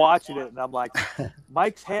 And I'm watching it, and I'm like,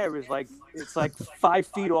 Mike's hair is like, it's like 5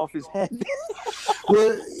 feet off his head.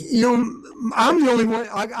 Well, you know, I'm the only one,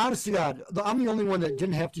 honestly, God, I'm the only one that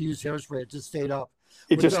didn't have to use hairspray. It just stayed up.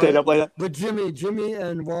 It just stayed up like that? But Jimmy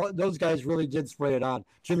and those guys really did spray it on.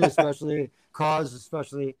 Jimmy especially, Cause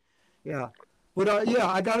especially, yeah. But, yeah,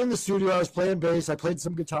 I got in the studio. I was playing bass. I played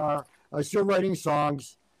some guitar. I was still writing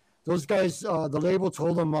songs. Those guys, the label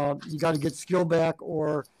told them, you got to get skill back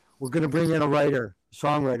or we're going to bring in a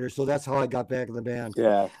songwriter. So that's how I got back in the band.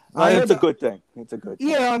 Yeah, it's a good thing. It's a good thing.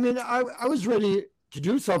 Yeah, I mean, I was ready to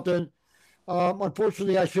do something.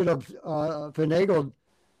 Unfortunately, I should have finagled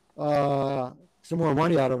some more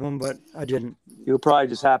money out of them, but I didn't. You were probably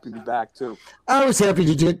just happy to be back, too. I was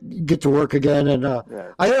happy to get to work again. And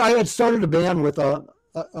I had started a band with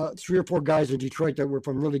 3 or 4 guys in Detroit that were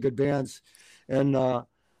from really good bands. And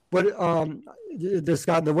but this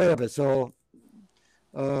got in the way of it. So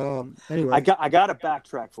anyway, I got to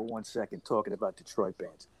backtrack for 1 second talking about Detroit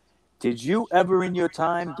bands. Did you ever in your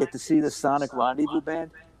time get to see the Sonic Rendezvous band?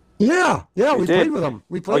 Yeah, we played with them.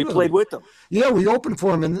 You played with them? Yeah, we opened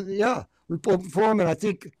for them, and we opened for them, and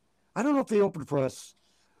I don't know if they opened for us,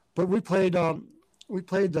 but we played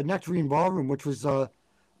the Nectarine Ballroom, which was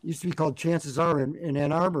used to be called Chances Are in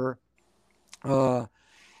Ann Arbor.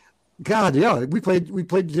 God, yeah, we played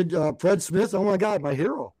Fred Smith. Oh my God, my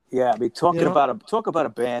hero. Yeah, I mean, talk about a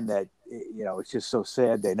band that, you know, it's just so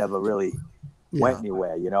sad they never really went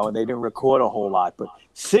anywhere, you know, and they didn't record a whole lot. But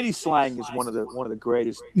City Slang is one of the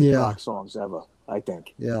greatest rock songs ever, I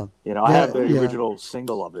think. Yeah. You know, I have the original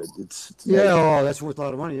single of it. It's that's worth a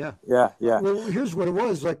lot of money. Yeah. Yeah. Well, here's what it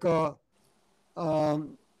was like.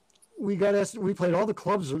 We played all the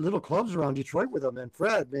clubs, little clubs around Detroit with them, and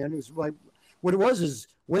Fred, man, it was like, what it was is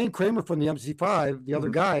Wayne Kramer from the MC5, the other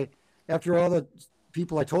guy. After all the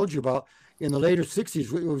people I told you about in the later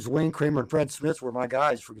 '60s, it was Wayne Kramer and Fred Smith were my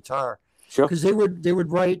guys for guitar. Sure. Because they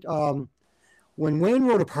would write when Wayne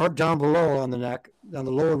wrote a part down below on the neck, on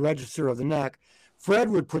the lower register of the neck, Fred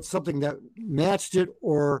would put something that matched it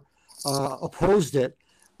or opposed it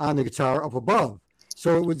on the guitar up above.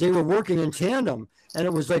 So they were working in tandem, and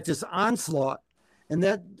it was like this onslaught. And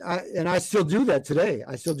I still do that today.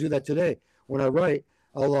 When I write,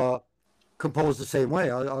 I'll compose the same way.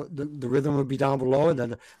 The rhythm would be down below, and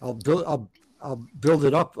then I'll build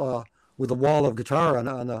it up with a wall of guitar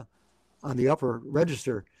on the upper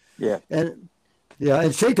register. Yeah. And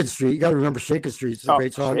Shakin' Street. You got to remember Shakin' Street. It's a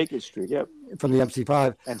great song. Shakin' Street, yep. From the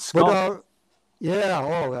MC5. And Skunk.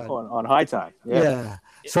 On High Time. Yeah.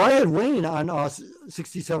 So I had Wayne on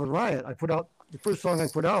 67 Riot. I put out the first song I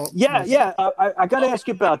put out. I got to ask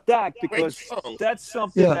you about that because that's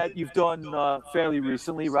something that you've done fairly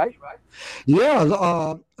recently, right?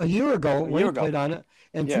 Yeah, a year ago, Wayne played on it.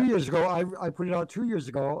 And 2 years ago, I put it out 2 years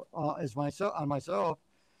ago as myself.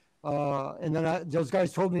 And then those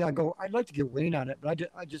guys told me, I'd like to get Wayne on it. But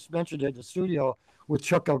I just mentioned it in the studio with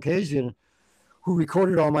Chuck Elkazian, who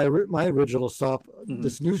recorded all my original stuff,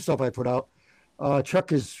 this new stuff I put out.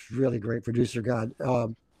 Chuck is really great producer, God.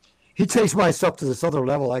 He takes my stuff to this other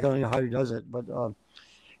level. I don't know how he does it, but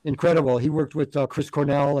incredible. He worked with Chris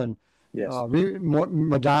Cornell and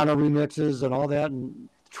Madonna remixes and all that, and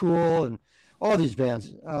Tool and all these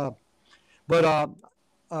bands. But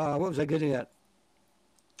what was I getting at?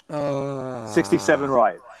 67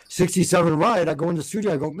 Riot. 67 Riot. I go in the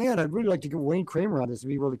studio. I go, man, I'd really like to get Wayne Kramer on this. It'd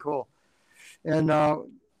be really cool. And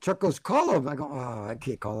Chuck goes, call him. I go, I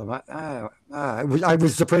can't call him. I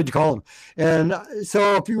was afraid to call him. And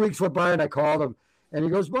so a few weeks went by, and I called him. And he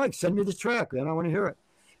goes, Mike, send me this track, man. I want to hear it.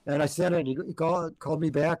 And I sent it. And he called me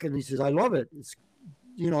back, and he says, I love it. It's,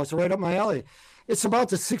 it's right up my alley. It's about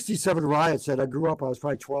the 67 riots that I grew up. I was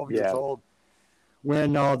probably 12 years old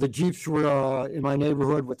when the Jeeps were in my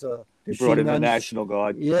neighborhood with the They brought in the National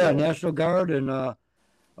Guard. Yeah, National Guard, and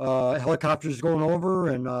helicopters going over,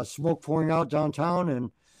 and smoke pouring out downtown, and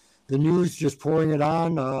the news just pouring it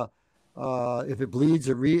on. If it bleeds,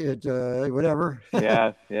 whatever.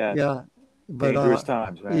 Yeah. Yeah. But, dangerous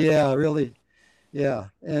times, man. Yeah, really. Yeah.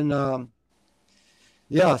 And,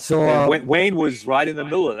 so... Wayne was right in the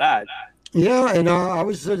middle of that. Yeah, and I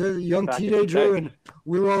was a young teenager, and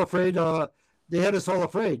we were all afraid. They had us all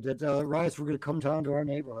afraid that riots were going to come down to our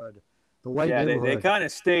neighborhood, the white neighborhood. They kind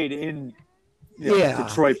of stayed in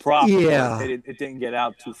Detroit proper. Yeah. It didn't get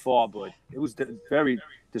out too far, but it was very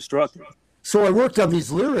Destructive. So I worked on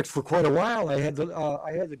these lyrics for quite a while. I had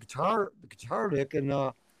the guitar lick, and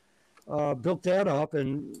built that up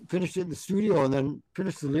and finished it in the studio, and then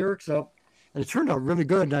finished the lyrics up, and it turned out really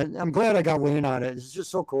good. And I'm glad I got Wayne on it. It's just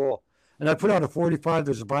so cool. And I put out a 45.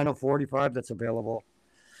 There's a vinyl 45 that's available,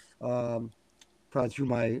 probably through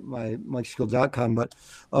my MikeSkill.com. But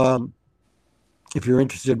if you're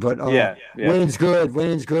interested, but Wayne's good.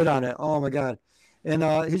 Wayne's good on it. Oh my God. And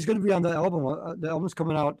he's going to be on the album. The album's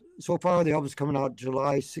coming out. So far, the album's coming out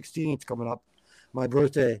July 16th, coming up, my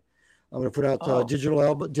birthday. I'm going to put out digital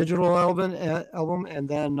album, and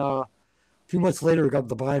then a few months later, we got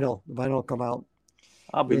the vinyl. The vinyl will come out.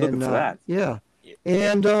 I'll be looking for that. Yeah.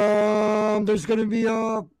 And there's going to be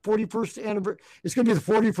a 41st anniversary. It's going to be the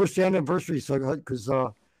 41st anniversary, so because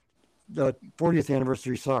the 40th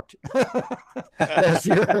anniversary sucked last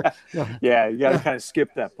year. Yeah, you got to kind of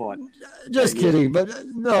skip that part. Just kidding, but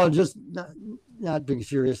no, just not being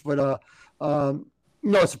serious. But no,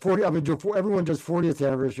 it's 40. I'm gonna do. Everyone does 40th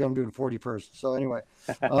anniversary. I'm doing 41st. So anyway,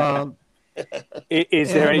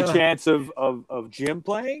 is there any chance of Jim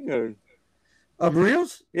playing or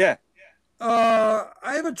Rios? Yeah. I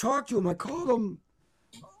haven't talked to him. I called him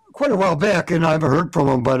quite a while back, and I haven't heard from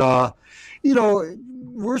him. But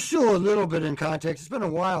we're still a little bit in contact. It's been a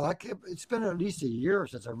while. It's been at least a year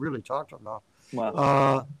since I really talked to him now.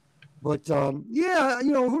 Wow. But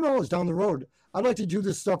who knows down the road. I'd like to do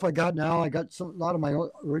this stuff I got now. I got a lot of my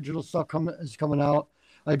original stuff coming out.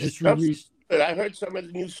 I just released. I heard some of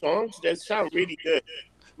the new songs that sound really good.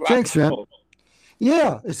 Thanks, man.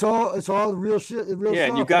 Yeah, it's all real shit. Real yeah,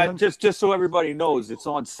 stuff, you got man. just so everybody knows, it's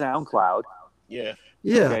on SoundCloud. Yeah.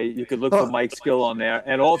 Yeah. Okay, you could look for Mike Skill on there,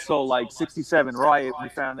 and also like 67 Riot. We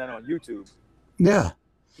found that on YouTube. Yeah.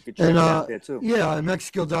 You could check it out there too. Yeah,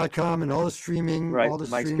 MikeSkill.com and all the streaming. Right, all the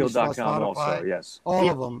MikeSkill.com also. Yes. All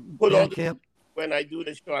of them. When I do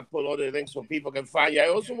the show, I put all the links so people can find you. I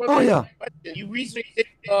also want to you recently did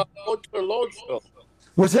Ultra Lord show.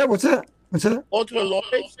 What's that? Ultra Lord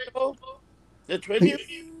show? The tribute?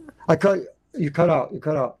 You cut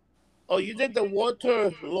out. Oh, you did the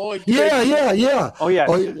Walter Lloyd. Yeah. Oh, yeah.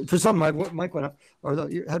 For some, my mic went out, or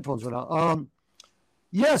the headphones went out.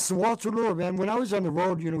 Yes, Walter Lure, man. When I was on the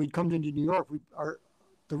road, we'd come into New York.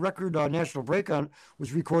 The record National Breakdown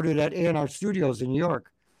was recorded at A&R Studios in New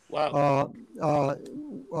York. Wow.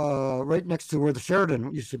 Right next to where the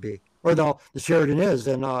Sheridan used to be, or the Sheridan is,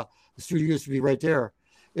 and the studio used to be right there.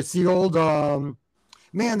 It's the old.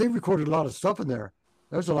 Man, they recorded a lot of stuff in there.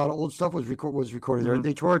 There's a lot of old stuff was recorded there.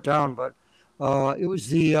 They tore it down, but it was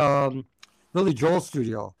the Billy Joel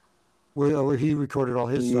studio where he recorded all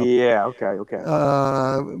his stuff. Yeah, okay.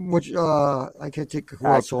 Which I can't think who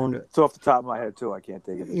else owned it. It's off the top of my head too. I can't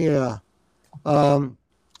think of it. Yeah.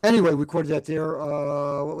 Anyway, we recorded that there.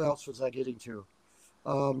 What else was I getting to?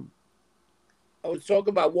 I was talking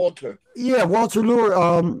about Walter. Yeah, Walter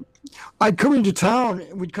Lure. I'd come into town.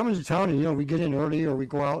 We'd come into town, and we get in early, or we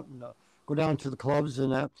go out and go down to the clubs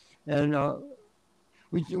and that. And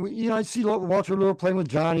we I'd see Walter Lure playing with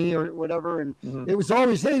Johnny or whatever, and it was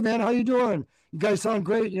always, "Hey man, how you doing? You guys sound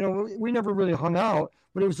great." We never really hung out,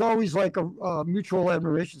 but it was always like a mutual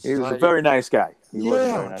admiration society. He was a very nice guy.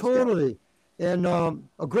 Totally. Guy. And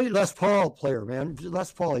a great Les Paul player, man.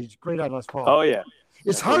 Les Paul, he's great on Les Paul. Oh yeah,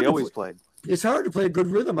 it's hard. He always played. It's hard to play a good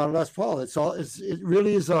rhythm on Les Paul. It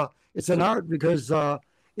really is it's an art because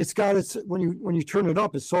it's got when you turn it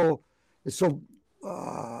up, it's so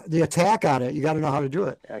the attack on it, you got to know how to do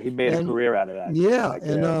it. Yeah, he made a career out of that. Yeah,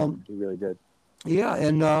 and he really did. Yeah,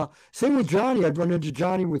 and same with Johnny. I'd run into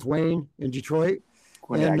Johnny with Wayne in Detroit.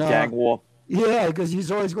 When gang war. Yeah, because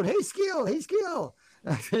he's always going, "Hey, Skill,"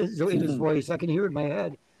 so in his voice, I can hear it in my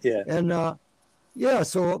head. Yeah, and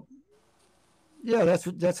so. Yeah,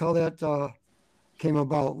 that's how that came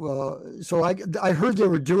about. So I heard they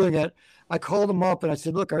were doing it. I called them up and I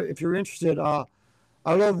said, "Look, if you're interested, I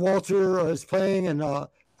love Walter is playing and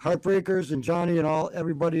Heartbreakers and Johnny and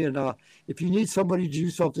everybody. And if you need somebody to do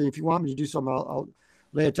something, if you want me to do something, I'll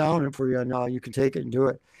lay it down for you, and you can take it and do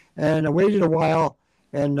it." And I waited a while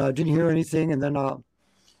and didn't hear anything, and then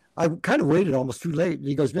I kind of waited almost too late. And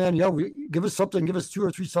he goes, "Man, give us something, give us 2 or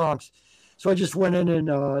 3 songs." So I just went in and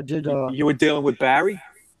did. You were dealing with Barry?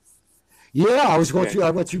 Yeah, I was going through. I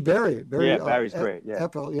went through Barry. Barry's great. Yeah,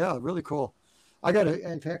 April, yeah, really cool.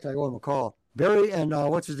 In fact, I owe him a call. Barry and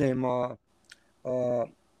what's his name?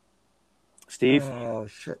 Steve. Oh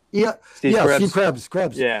shit. Yeah, Steve Krebs. Steve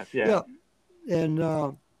Krebs. Yeah. And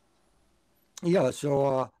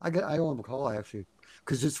so I owe him a call actually.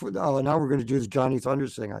 Because it's now we're going to do the Johnny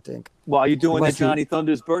Thunders thing, I think. Well, are you doing the Johnny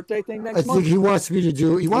Thunders birthday thing next month? I think he wants me to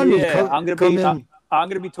do. He wanted me to come in. I'm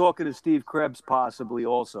going to be talking to Steve Krebs possibly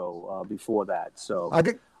also before that. So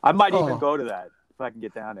I might even go to that if I can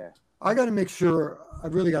get down there. I got to make sure. I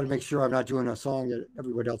really got to make sure I'm not doing a song that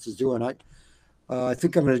everybody else is doing. I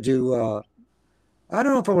think I'm going to do. I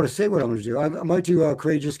don't know if I want to say what I'm going to do. I might do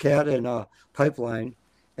Courageous Cat and Pipeline,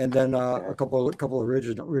 and then a couple of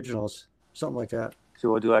originals, something like that. So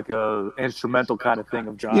we'll do like a instrumental kind of thing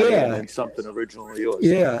of Johnny, and then something originally yours.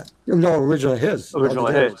 Yeah, no, original his. Original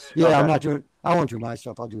his. Yeah, okay. I'm not doing. I won't do my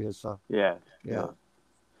stuff. I'll do his stuff. Yeah.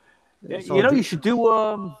 So you should do.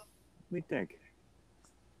 Let me think.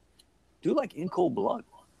 Do like In Cold Blood.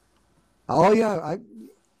 Oh yeah,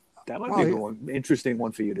 that might be an interesting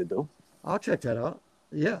one for you to do. I'll check that out.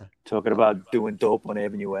 Yeah. Talking about doing dope on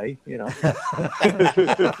Avenue A, you know.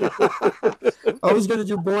 I was going to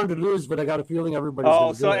do Born to Lose, but I got a feeling everybody's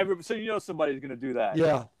going to do it. So you know somebody's going to do that.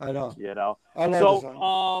 Yeah, I know. You know.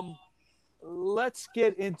 So let's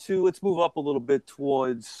move up a little bit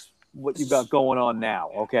towards what you got going on now,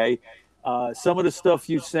 okay? Some of the stuff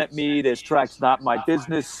you sent me, there's tracks Not My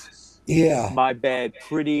Business. Yeah. My Bad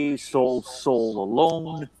Pretty, Soul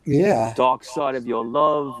Alone. Yeah. Dark Side of Your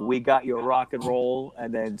Love, We Got Your Rock and Roll,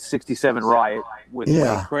 and then 67 Riot with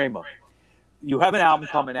Wayne Kramer. You have an album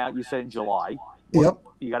coming out, you said in July. Yep.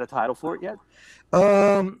 You got a title for it yet?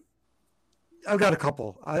 I've got a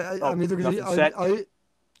couple. I'm either going to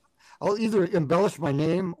I'll either embellish my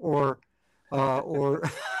name or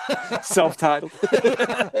self-titled.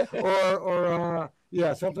 or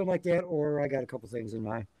something like that, or I got a couple things in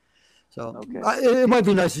mind. So it might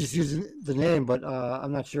be nice to just use the name, but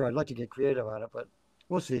I'm not sure. I'd like to get creative on it, but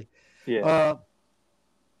we'll see. Yeah.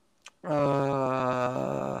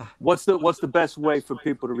 What's the best way for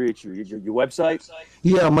people to reach you? Your website?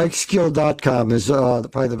 Yeah, MikeSkill.com is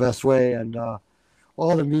probably the best way, and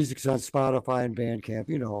all the music's on Spotify and Bandcamp.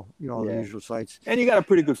 You know the usual sites. And you got a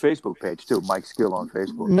pretty good Facebook page too, Mike Skill on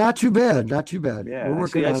Facebook. Not too bad. Yeah, we're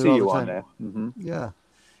working I on see it all you the time. on there. Mm-hmm. Yeah,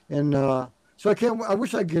 and. So I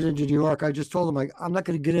wish I could get into New York. I just told them I'm not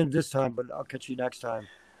going to get in this time, but I'll catch you next time.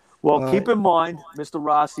 Well, keep in mind, Mr.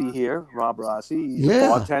 Rossi here, Rob Rossi, he's a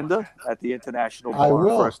bartender at the International Bar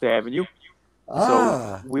on First Avenue.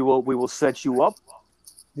 So we will set you up.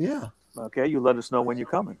 Yeah. Okay, you let us know when you're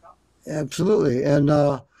coming. Absolutely. And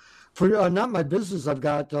for Not My Business, I've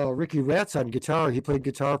got Ricky Ratz on guitar. He played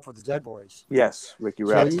guitar for the Dead Boys. Yes, Ricky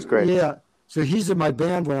Ratz is great. Yeah. So he's in my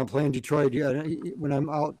band when I'm playing Detroit. When I'm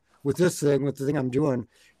out with the thing I'm doing,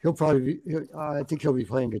 he'll probably I think he'll be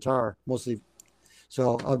playing guitar mostly.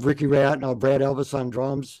 So Ricky Rat and Brad Elvis on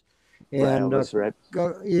drums, and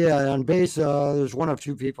on bass there's one of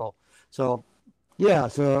two people. So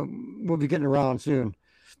so we'll be getting around soon.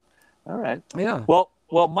 All right. Yeah. Well,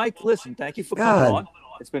 Mike, listen, thank you for coming on.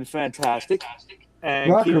 It's been fantastic.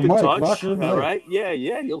 And Rocker keep in Mike, touch. Rocker All right. Yeah.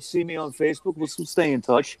 You'll see me on Facebook. We'll stay in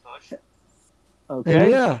touch.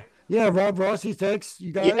 Okay. And yeah, Rob Rossi, thanks,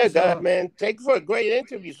 you guys. Yeah, man. Thank you for a great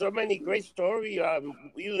interview. So many great stories.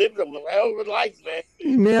 You lived a hell of a life, man.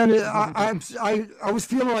 Man, I was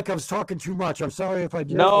feeling like I was talking too much. I'm sorry if I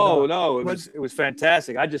did. No, it was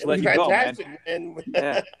fantastic. I just let you go, man.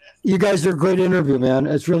 Yeah. You guys are a great interview, man.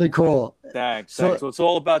 It's really cool. Thanks. So it's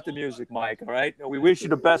all about the music, Mike. All right. We wish you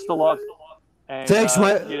the best of luck. And, thanks,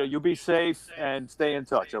 you be safe and stay in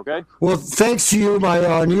touch, okay? Well, thanks to you,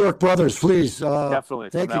 my New York brothers, please. Definitely.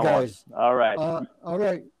 Thank you, guys. All right. All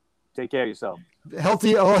right. Take care of yourself.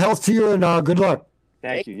 All health to you, and good luck.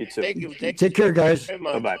 Thank you. You too. Thank you. Take care, guys.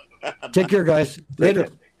 Bye-bye. Take care, guys. Later.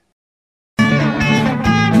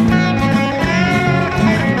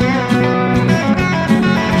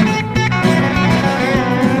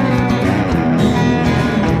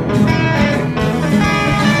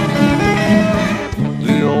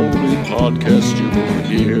 Podcast you will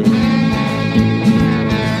hear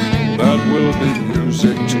that will be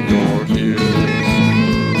music to your ears.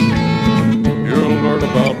 You'll learn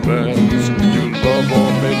about bands you love or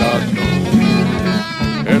may not know,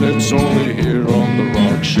 and it's only here on The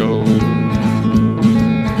Rock Show. Ooh,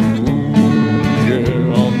 yeah,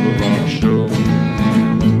 on The Rock Show.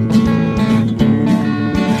 Ooh,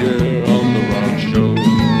 yeah, on The Rock Show.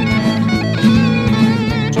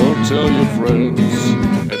 Don't tell your friends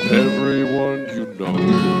and everyone you know.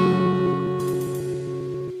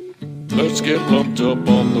 Let's get lumped up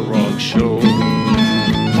on The Rock Show.